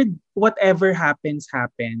 the word, whatever happens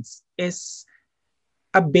is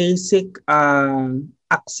a basic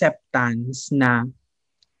acceptance na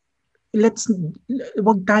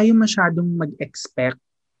wag tayo masyadong mag-expect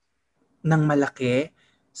ng malaki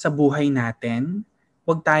sa buhay natin.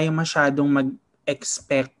 Wag tayo masyadong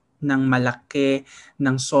mag-expect ng malaki,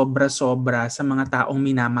 ng sobra-sobra sa mga taong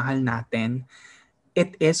minamahal natin.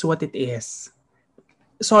 It is what it is.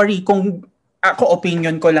 Sorry, kung ako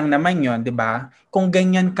opinion ko lang naman yon, 'di ba? Kung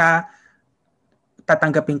ganyan ka,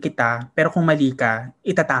 tatanggapin kita, pero kung mali ka,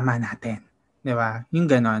 itatama natin. 'Di ba? Yung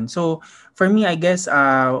ganon. So, for me, I guess,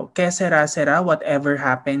 kaya sera-sera, whatever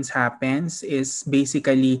happens is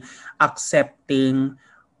basically accepting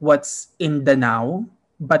what's in the now,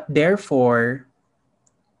 but therefore,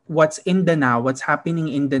 what's in the now, what's happening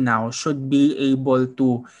in the now should be able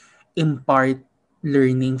to impart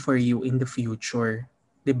learning for you in the future.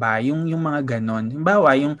 'Di ba? Yung mga ganon.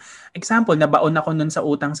 Halimbawa, yung example, nabaon ako nun sa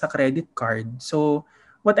utang sa credit card. So,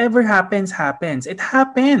 whatever happens. It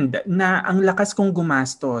happened na ang lakas kong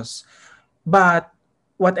gumastos. But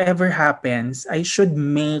whatever happens, I should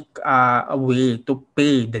make a way to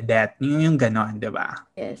pay the debt. Yung ganon, 'di ba?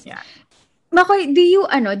 Yes. Yeah. Makoy, do you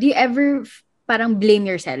ever parang blame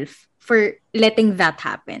yourself for letting that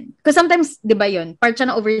happen? Because sometimes, 'di ba 'yun, part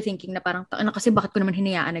siya ng overthinking na parang kasi bakit ko naman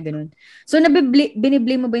hinayaan na ganun. So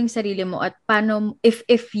biniblame mo ba yung sarili mo, at paano, if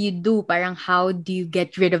you do, parang how do you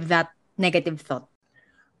get rid of that negative thought?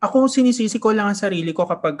 Ako, sinisisi ko lang ang sarili ko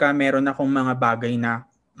kapag meron akong mga bagay na,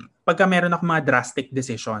 pagka meron akong mga drastic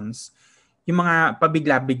decisions, yung mga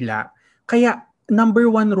pabigla-bigla. Kaya, number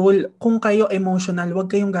one rule, kung kayo emotional, huwag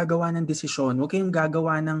kayong gagawa ng desisyon. Huwag kayong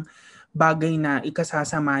gagawa ng bagay na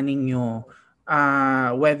ikasasama ninyo,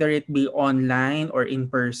 whether it be online or in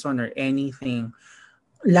person or anything.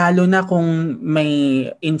 Lalo na kung may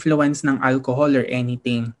influence ng alcohol or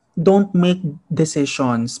anything. Don't make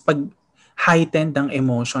decisions pag heightened ang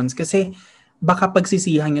emotions kasi baka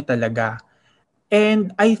pagsisihan nyo talaga. And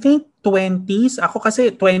I think 20s, ako kasi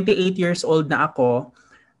 28 years old na ako,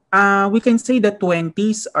 we can say that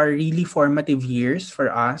 20s are really formative years for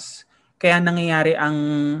us. Kaya nangyayari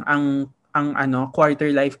ang quarter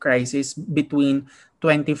life crisis between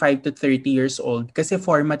 25 to 30 years old kasi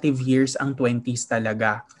formative years ang 20s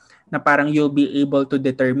talaga. Na parang you'll be able to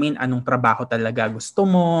determine anong trabaho talaga gusto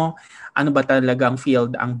mo, ano ba talaga ang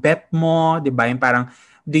field ang bet mo, 'di ba? Yung parang,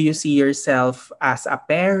 do you see yourself as a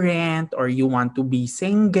parent or you want to be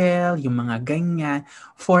single, yung mga ganyan.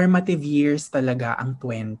 Formative years talaga ang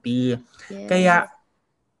 20. Yes. Kaya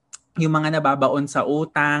yung mga nababaon sa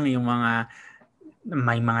utang, yung mga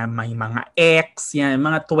may mga ex, yan,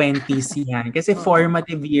 mga 20s yan. Kasi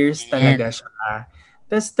formative years talaga siya.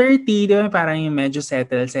 Tapos 30, di ba, parang yung medyo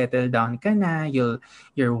settle down ka na,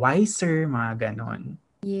 you're wiser, mga ganon.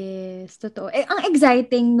 Yes, totoo. Ang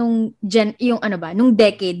exciting nung nung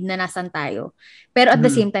decade na nasan tayo. Pero at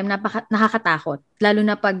the same time, nakakatakot. Lalo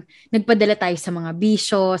na pag nagpadala tayo sa mga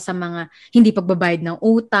bisyo, sa mga hindi pagbabayad ng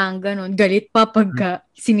utang, ganon. Galit pa pagka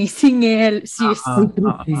sinisingil.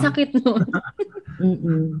 Sakit nun.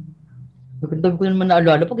 Magandang ko naman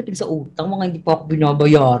naalala pagdating sa utang, mga hindi pa ako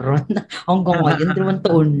binabayaran. Hanggang ngayon, 2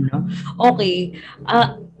 taon na. Okay.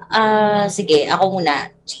 Sige, ako muna.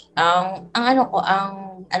 Ang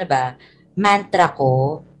mantra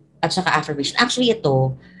ko, at saka affirmation. Actually,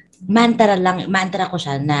 ito, mantra ko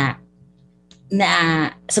siya na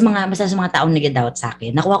sa mga taong nag-doubt sa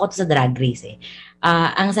akin. Nakuha ko to sa Drag Race .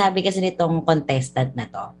 Ang sabi kasi nitong contestant na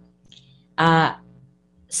to,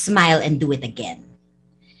 smile and do it again.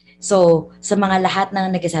 So, sa mga lahat na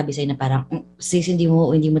nagsasabi sa'yo na parang, sis, hindi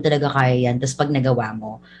mo talaga kaya yan. Tapos pag nagawa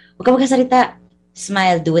mo, huwag ka magkasalita.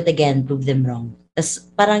 Smile, do it again, prove them wrong. Tapos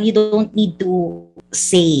parang you don't need to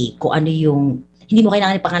say kung ano yung, hindi mo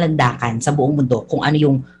kailangan ipangalandakan sa buong mundo kung ano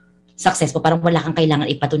yung success mo. Parang wala kang kailangan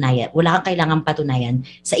ipatunayan. Wala kang kailangan patunayan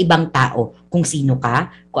sa ibang tao kung sino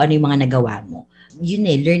ka, kung ano yung mga nagawa mo. Yun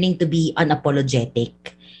learning to be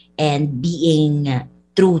unapologetic and being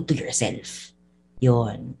true to yourself.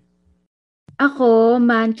 Yun. Ako,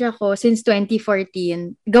 mantra ko, since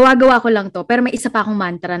 2014, gawa-gawa ko lang to, pero may isa pa akong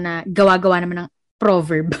mantra na gawa-gawa naman ng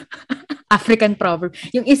proverb. African proverb.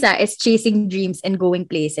 Yung isa is chasing dreams and going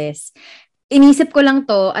places. Inisip ko lang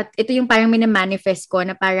to, at ito yung parang minamanifest ko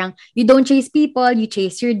na parang you don't chase people, you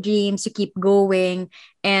chase your dreams, you keep going,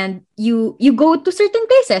 and you go to certain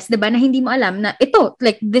places, diba, na hindi mo alam na ito,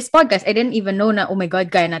 like this podcast, I didn't even know na, oh my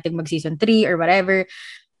God, kaya natin mag season 3 or whatever.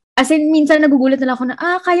 As in, minsan nagugulat na lang ako na,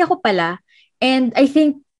 kaya ko pala. And I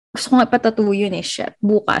think, gusto ko nga patatato yun shit,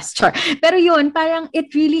 bukas, char. Pero yun, parang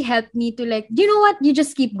it really helped me to like, you know what, you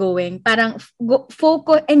just keep going. Parang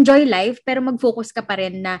focus, enjoy life, pero mag-focus ka pa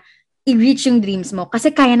rin na i-reach yung dreams mo.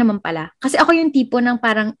 Kasi kaya naman pala. Kasi ako yung tipo ng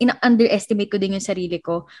parang underestimate ko din yung sarili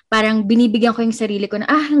ko. Parang binibigyan ko yung sarili ko na,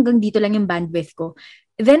 hanggang dito lang yung bandwidth ko.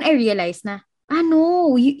 Then I realized na,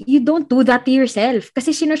 no, you don't do that to yourself.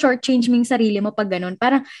 Kasi sino-shortchange mo yung sarili mo pag ganun.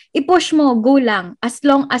 Parang i-push mo, go lang. As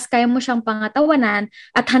long as kaya mo siyang pangatawanan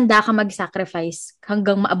at handa ka mag-sacrifice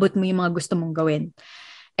hanggang maabot mo yung mga gusto mong gawin.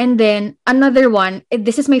 And then, another one,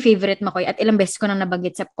 this is my favorite, Makoy, at ilang beses ko nang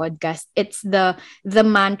nabanggit sa podcast. It's the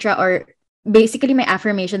mantra, or basically my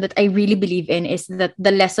affirmation that I really believe in, is that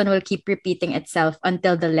the lesson will keep repeating itself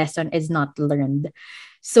until the lesson is not learned.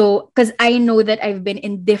 So, because I know that I've been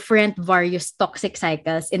in different various toxic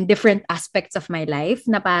cycles in different aspects of my life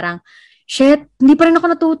na parang, shit, hindi pa rin ako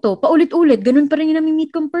natuto. Paulit-ulit, ganun pa rin yung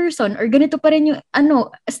nami-meet kong person or ganito pa rin yung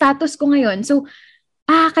status ko ngayon. So,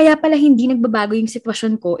 kaya pala hindi nagbabago yung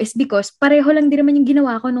sitwasyon ko is because pareho lang din naman yung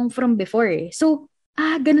ginawa ko nung from before eh. So,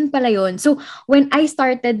 ganun pala yun. So, when I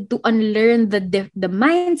started to unlearn the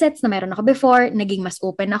mindsets na meron ako before, naging mas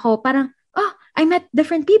open ako, parang, I met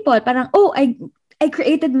different people. Parang, I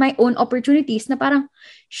created my own opportunities na parang,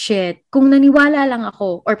 shit, kung naniwala lang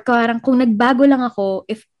ako, or parang kung nagbago lang ako,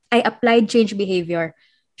 if I applied change behavior,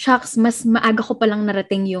 shucks, mas maaga ko palang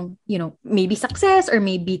narating yung, maybe success or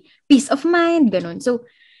maybe peace of mind, ganun. So,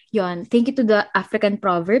 yun, thank you to the African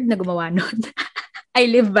proverb na gumawa nun. I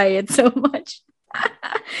live by it so much.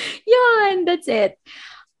 Yun, that's it.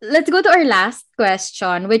 Let's go to our last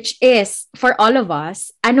question, which is, for all of us,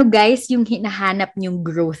 ano guys yung hinahanap niyong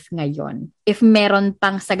growth ngayon? If meron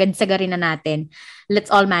pang sagad-sagarin na natin, let's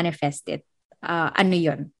all manifest it. Ano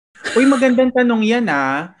yun? Uy, magandang tanong yan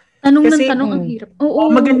Tanong ng tanong, ang hirap.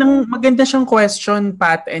 Oo. Maganda siyang question,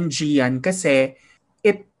 Pat and Gian, kasi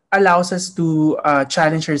it allows us to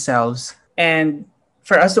challenge ourselves and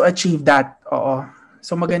for us to achieve that. Oo.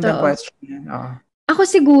 So magandang question yan. Ako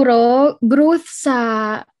siguro, growth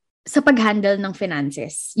sa pag-handle ng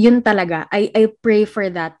finances. Yun talaga. I pray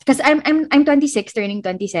for that. Kasi I'm 26, turning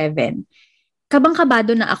 27.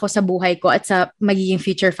 Kabang-kabado na ako sa buhay ko at sa magiging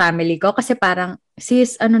future family ko. Kasi parang,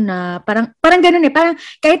 sis, parang ganun eh. Parang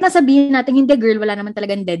kahit nasabihin natin, hindi girl, wala naman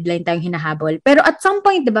talagang deadline tayong hinahabol. Pero at some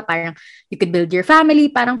point, di ba, parang you could build your family.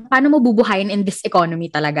 Parang paano mo bubuhayin in this economy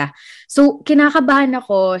talaga. So, kinakabahan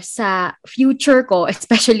ako sa future ko,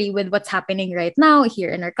 especially with what's happening right now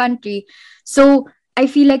here in our country. So, I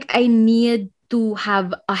feel like I need to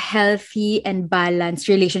have a healthy and balanced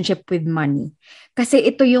relationship with money. Kasi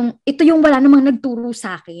ito yung wala namang nagturo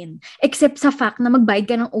sa akin. Except sa fact na magbayad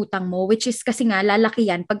ka ng utang mo, which is kasi nga lalaki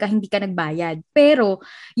yan pagka hindi ka nagbayad. Pero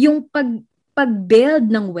yung pag-build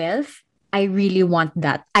ng wealth, I really want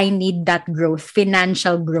that. I need that growth,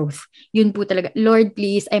 financial growth. Yun po talaga. Lord,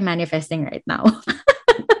 please, I'm manifesting right now.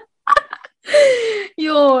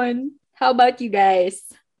 Yun. How about you guys?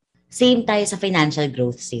 Same tayo sa financial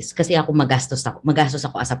growth, sis. Kasi ako magastos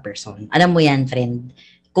ako as a person. Alam mo yan, friend.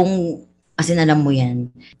 Alam mo yan.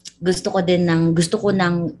 Gusto ko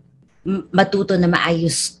nang matuto na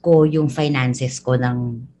maayos ko yung finances ko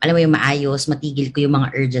alam mo yung maayos, matigil ko yung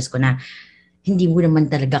mga urges ko na hindi mo naman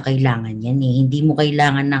talaga kailangan yan eh. Hindi mo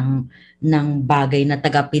kailangan ng bagay na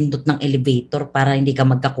taga-pindot ng elevator para hindi ka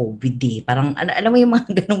magka-COVID eh. Parang, alam mo yung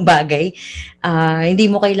mga ganong bagay? Hindi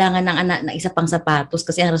mo kailangan ng isa pang sapatos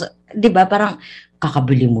kasi, di ba, parang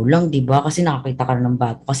kakabili mo lang, di ba? Kasi nakakita ka ng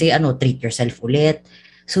bago. Kasi treat yourself ulit.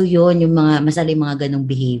 So yun, yung masali mga ganong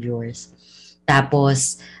behaviors.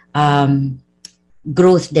 Tapos,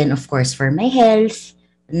 growth then of course for my health,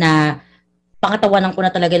 na pangatawanan ko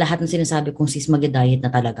na talaga lahat ng sinasabi kong sis, mag-diet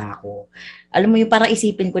na talaga ako. Alam mo yung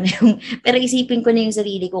isipin ko na yung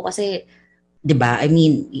sarili ko kasi, di ba, I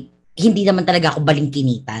mean, hindi naman talaga ako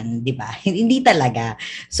balingkinitan, di ba? Hindi talaga.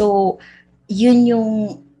 So, yun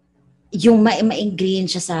yung ma-ingrain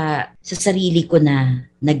siya sa sarili ko na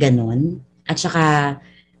ganun. At saka,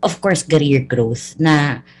 of course, career growth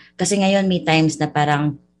na, kasi ngayon may times na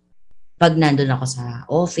parang pag nandun ako sa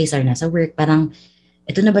office or nasa work, parang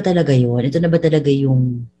ito na ba talaga yun? Ito na ba talaga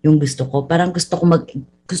yung gusto ko? Parang gusto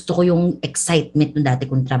ko yung excitement ng dati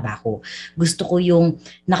kong trabaho. Gusto ko yung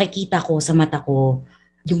nakikita ko sa mata ko,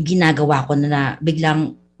 yung ginagawa ko na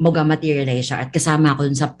biglang mag-materialize siya at kasama ako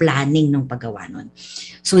dun sa planning ng paggawa nun.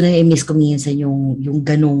 So, na-miss ko minsan yung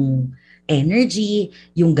ganong energy,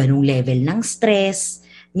 yung ganong level ng stress.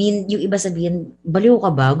 Yung iba sabihin, baliw ka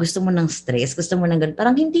ba? Gusto mo ng stress? Gusto mo ng ganun?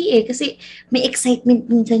 Parang hindi eh, kasi may excitement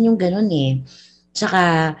minsan yung ganun eh.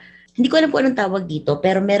 Tsaka, hindi ko alam kung anong tawag dito,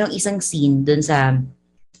 pero merong isang scene dun sa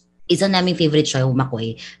isa naming favorite show,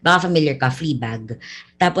 Makoy. Baka familiar ka, Fleabag.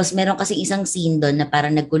 Tapos meron kasi isang scene doon na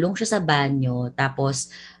parang nagkulong siya sa banyo, tapos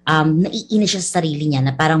naiinis siya sa sarili niya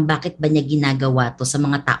na parang bakit ba niya ginagawa to sa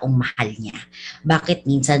mga taong mahal niya. Bakit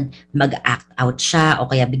minsan mag-act out siya o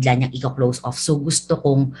kaya bigla niyang i-close off. So gusto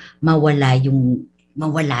kong mawala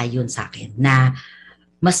yun sa akin na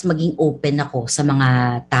mas maging open ako sa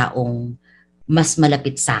mga taong mas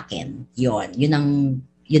malapit sa akin. Yun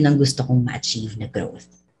ang gusto kong ma-achieve na growth.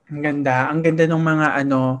 Ang ganda. Ang ganda ng mga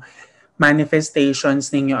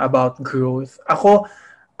manifestations ninyo about growth. Ako,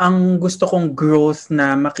 ang gusto kong growth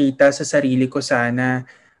na makita sa sarili ko sana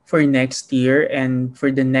for next year and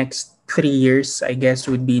for the next 3 years, I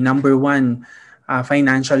guess, would be number 1,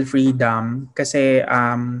 financial freedom. Kasi,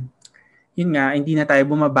 yun nga, hindi na tayo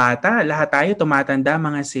bumabata. Lahat tayo tumatanda,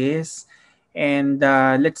 mga sis. And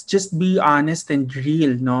let's just be honest and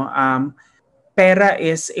real, no? Pera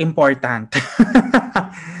is important.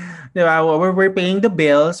 Diba? We're paying the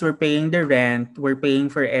bills, we're paying the rent, we're paying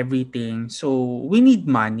for everything. So we need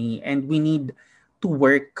money and we need to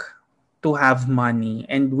work to have money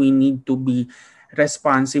and we need to be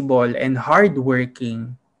responsible and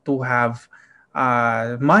hardworking to have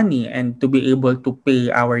money and to be able to pay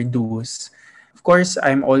our dues. Of course,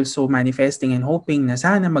 I'm also manifesting and hoping na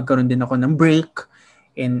sana magkaroon din ako ng break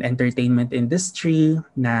in entertainment industry,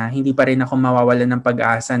 na hindi pa rin ako mawawalan ng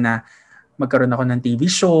pag-asa na magkaroon ako ng TV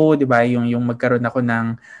show, 'di ba? Yung magkaroon ako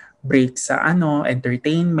ng break sa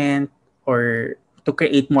entertainment or to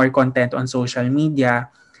create more content on social media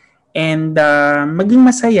and maging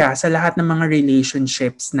masaya sa lahat ng mga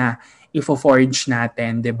relationships na ifo-forge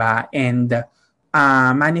natin, 'di ba? And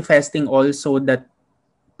manifesting also that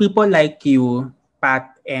people like you,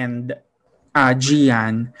 Pat and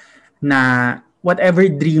Gian, na whatever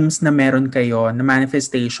dreams na meron kayo na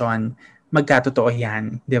manifestation, magkatotoo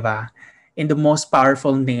yan, 'di ba? In the most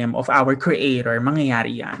powerful name of our Creator,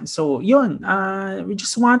 mangyayari yan. So, yun. We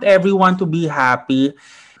just want everyone to be happy.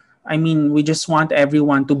 I mean, we just want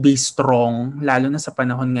everyone to be strong, lalo na sa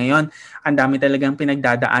panahon ngayon. Ang dami talagang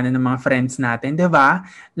pinagdadaanan ng mga friends natin, di ba?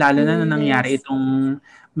 Lalo na nung nangyari itong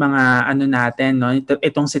mga natin, no?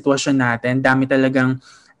 Itong sitwasyon natin, dami talagang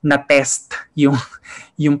na-test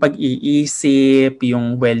yung pag-iisip,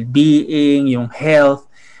 yung well-being, yung health.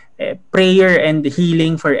 Prayer and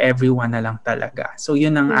healing for everyone na lang talaga. So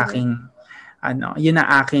yun ang aking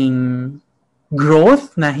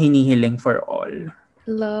growth na hinihiling for all.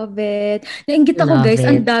 Love it. Nainggit ako, guys.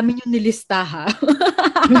 Ang dami nyo nilista, ha?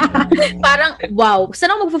 Parang, wow.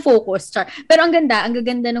 Saan ako magfo-focus? Pero ang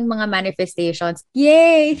gaganda ng mga manifestations.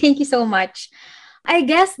 Yay! Thank you so much. I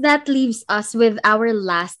guess that leaves us with our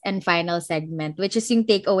last and final segment, which is yung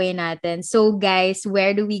takeaway natin. So guys,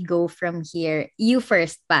 where do we go from here? You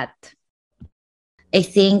first, Pat. I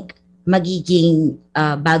think magiging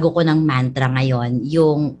bago ko ng mantra ngayon,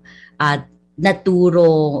 yung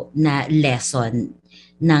naturo na lesson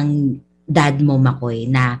ng dad mo, Makoy,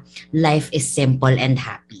 na life is simple and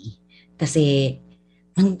happy. Kasi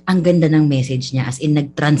ang ganda ng message niya, as in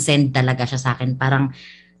nag-transcend talaga siya sa akin. Parang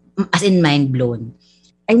as in mind blown.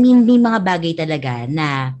 I mean, may mga bagay talaga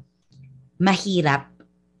na mahirap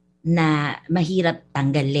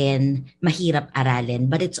tanggalin, mahirap aralin,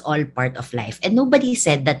 but it's all part of life. And nobody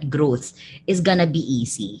said that growth is gonna be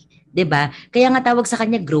easy. 'Di ba? Kaya nga tawag sa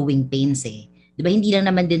kanya growing pains eh. 'Di ba? Hindi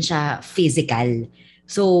lang naman din siya physical.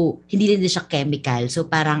 So, hindi din siya chemical. So,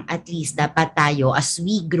 parang at least dapat tayo, as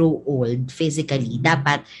we grow old physically,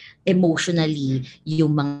 dapat emotionally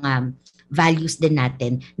yung mga values din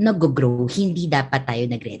natin nag-grow, hindi dapat tayo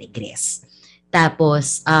nagre-regress.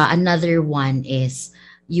 Tapos, another one is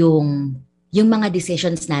yung mga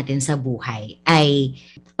decisions natin sa buhay ay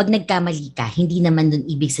pag nagkamali ka, hindi naman dun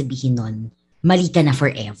ibig sabihin nun, mali ka na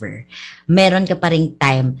forever. Meron ka pa ring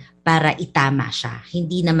time para itama siya.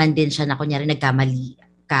 Hindi naman din siya na kunyari nagkamali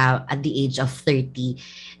ka at the age of 30,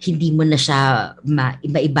 hindi mo na siya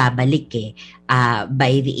maibabalik eh.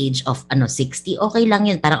 By the age of 60, okay lang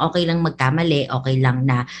yun. Parang okay lang magkamali, okay lang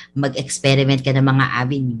na mag-experiment ka ng mga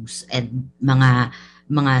avenues and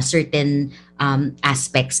mga certain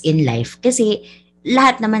aspects in life. Kasi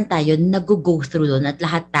lahat naman tayo nag-go through doon at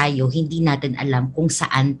lahat tayo hindi natin alam kung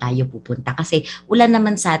saan tayo pupunta kasi wala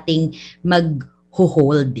naman sa ating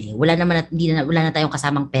mag-hold eh. Wala na tayong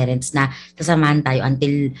kasamang parents na sasamahan tayo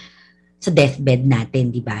until sa deathbed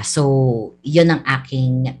natin, di ba? So, yun ang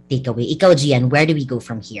aking takeaway. Ikaw, Gian, where do we go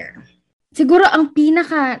from here? Siguro ang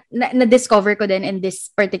pinaka na-discover ko din in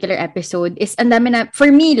this particular episode is ang dami na,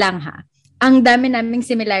 for me lang ha, ang dami naming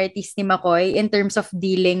similarities ni McCoy in terms of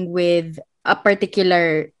dealing with a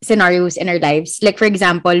particular scenarios in our lives. Like for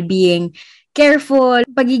example, being careful,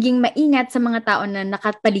 pagiging maingat sa mga tao na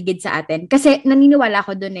nakapaligid sa atin. Kasi naniniwala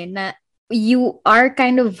ako dun na you are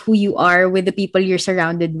kind of who you are with the people you're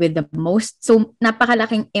surrounded with the most. So,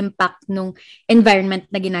 napakalaking impact nung environment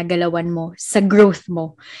na ginagalawan mo sa growth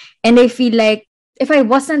mo. And I feel like if I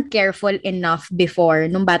wasn't careful enough before,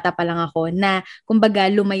 nung bata pa lang ako, na kumbaga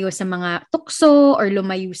lumayo sa mga tukso or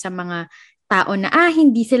lumayo sa mga tao na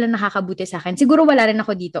hindi sila nakakabuti sa akin, siguro wala rin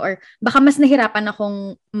ako dito or baka mas nahirapan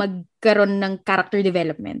akong magkaroon ng character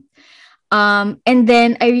development. And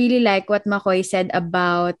then I really like what McCoy said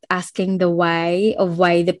about asking the why of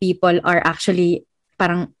why the people are actually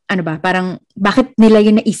parang bakit nila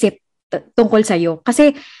yun naisip tungkol sa'yo.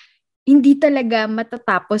 Kasi hindi talaga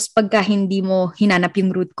matatapos pagka hindi mo hinanap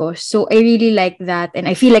yung root cause. So I really like that and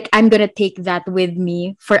I feel like I'm gonna take that with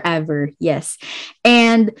me forever. Yes.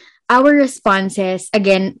 And our responses,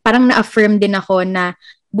 again, parang na-affirm din ako na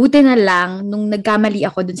buti na lang nung nagkamali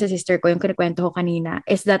ako dun sa sister ko, yung kinikwento ko kanina,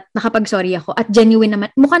 is that nakapag-sorry ako at genuine naman,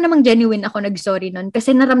 mukha namang genuine ako nag-sorry nun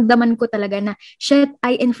kasi naramdaman ko talaga na, shit,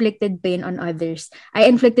 I inflicted pain on others. I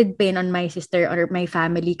inflicted pain on my sister or my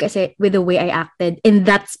family kasi with the way I acted in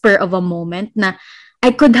that spur of a moment na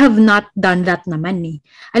I could have not done that naman eh.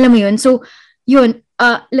 Alam mo yun? So, yun,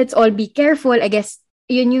 let's all be careful. I guess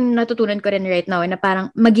yun yung natutunan ko rin right now na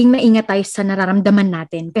parang maging maingat tayo sa nararamdaman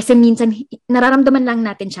natin kasi minsan nararamdaman lang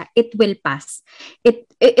natin siya, it will pass,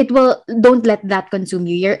 it will, don't let that consume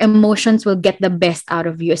you. Your emotions will get the best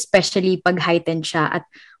out of you, especially pag heightened siya at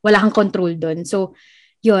wala kang control dun. So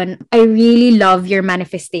yun, I really love your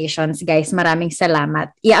manifestations, guys. Maraming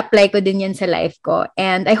salamat. I-apply ko din yan sa life ko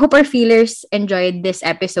and I hope our feelers enjoyed this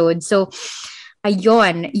episode. So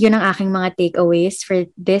ayun, yun ang aking mga takeaways for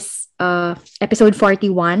this episode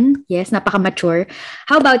 41. Yes, napaka-mature.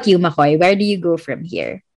 How about you, McCoy? Where do you go from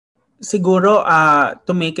here? Siguro,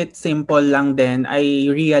 to make it simple lang din, I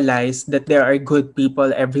realized that there are good people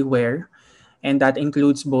everywhere and that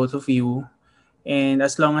includes both of you. And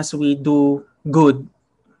as long as we do good,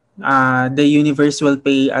 the universe will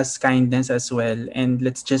pay us kindness as well. And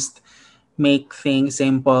let's just make things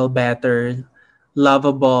simple, better,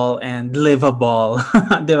 lovable, and livable.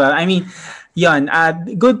 Diba? I mean, yun,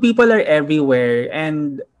 good people are everywhere.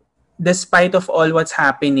 And despite of all what's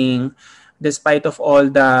happening, despite of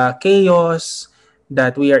all the chaos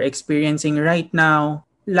that we are experiencing right now,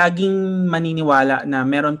 laging maniniwala na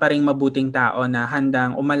meron pa ring mabuting tao na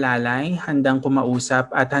handang umalalay, handang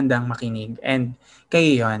kumausap, at handang makinig. And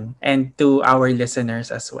kayo yun. And to our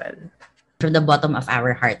listeners as well. From the bottom of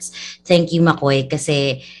our hearts, thank you, McCoy,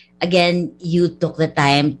 kasi again, you took the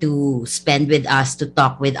time to spend with us, to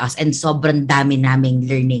talk with us, and sobrang dami naming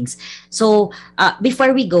learnings. So,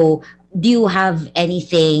 before we go, do you have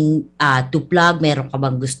anything to plug? Meron ka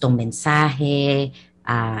bang gustong mensahe,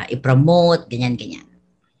 i-promote, ganyan-ganyan?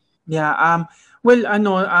 Yeah, well,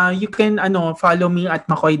 you can follow me at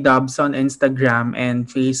McCoy Dubs on Instagram and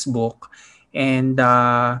Facebook. And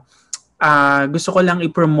gusto ko lang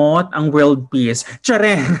i-promote ang world peace.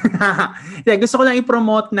 Tsare! Yeah, gusto ko lang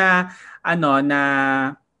i-promote na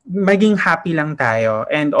maging happy lang tayo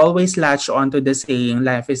and always latch on to the saying,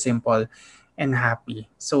 life is simple and happy.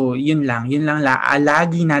 So, yun lang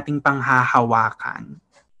lagi nating panghahawakan.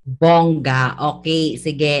 Bongga. Okay,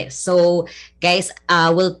 sige. So, guys,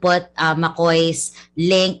 we'll put McCoy's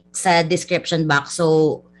link sa description box.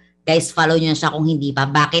 So, guys, follow nyo siya kung hindi pa.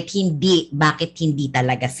 Bakit hindi? Bakit hindi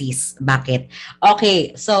talaga, sis? Bakit?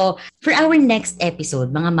 Okay, so, for our next episode,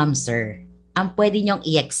 mga ma'am, sir, ang pwede nyong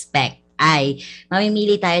i-expect ay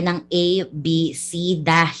mamimili tayo ng A, B, C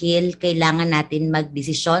dahil kailangan natin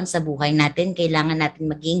magdesisyon sa buhay natin. Kailangan natin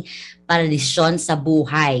maging paradesisyon sa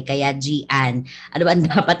buhay. Kaya, Gian, ano ba ang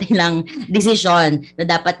dapat nilang desisyon na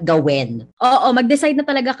dapat gawin? Oo, mag-decide na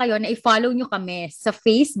talaga kayo na i-follow nyo kami sa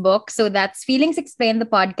Facebook. So that's Feelings Explain the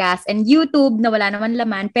Podcast, and YouTube na wala naman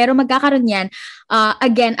laman pero magkakaroon yan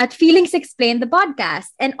again at Feelings Explain the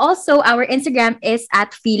Podcast. And also our Instagram is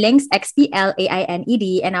at Feelings XPLAINED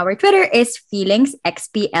and our Twitter is Feelings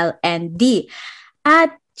XPLND.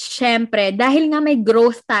 At syempre, dahil nga may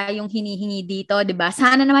growth tayong hinihingi dito, 'di ba?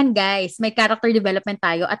 Sana naman guys, may character development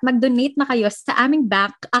tayo at mag-donate na kayo sa aming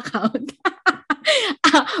bank account.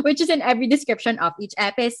 which is in every description of each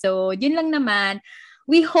episode. Yun lang naman.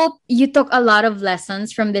 We hope you took a lot of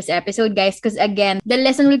lessons from this episode, guys, because again, the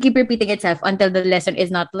lesson will keep repeating itself until the lesson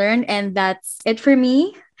is not learned. And that's it for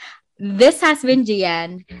me. This has been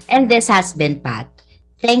Gian. And this has been Pat.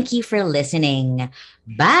 Thank you for listening.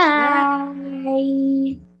 Bye.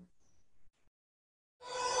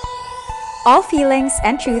 All Feelings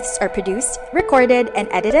and Truths are produced, recorded, and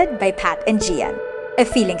edited by Pat and Gian. If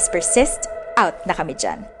feelings persist, out na kami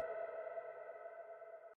dyan.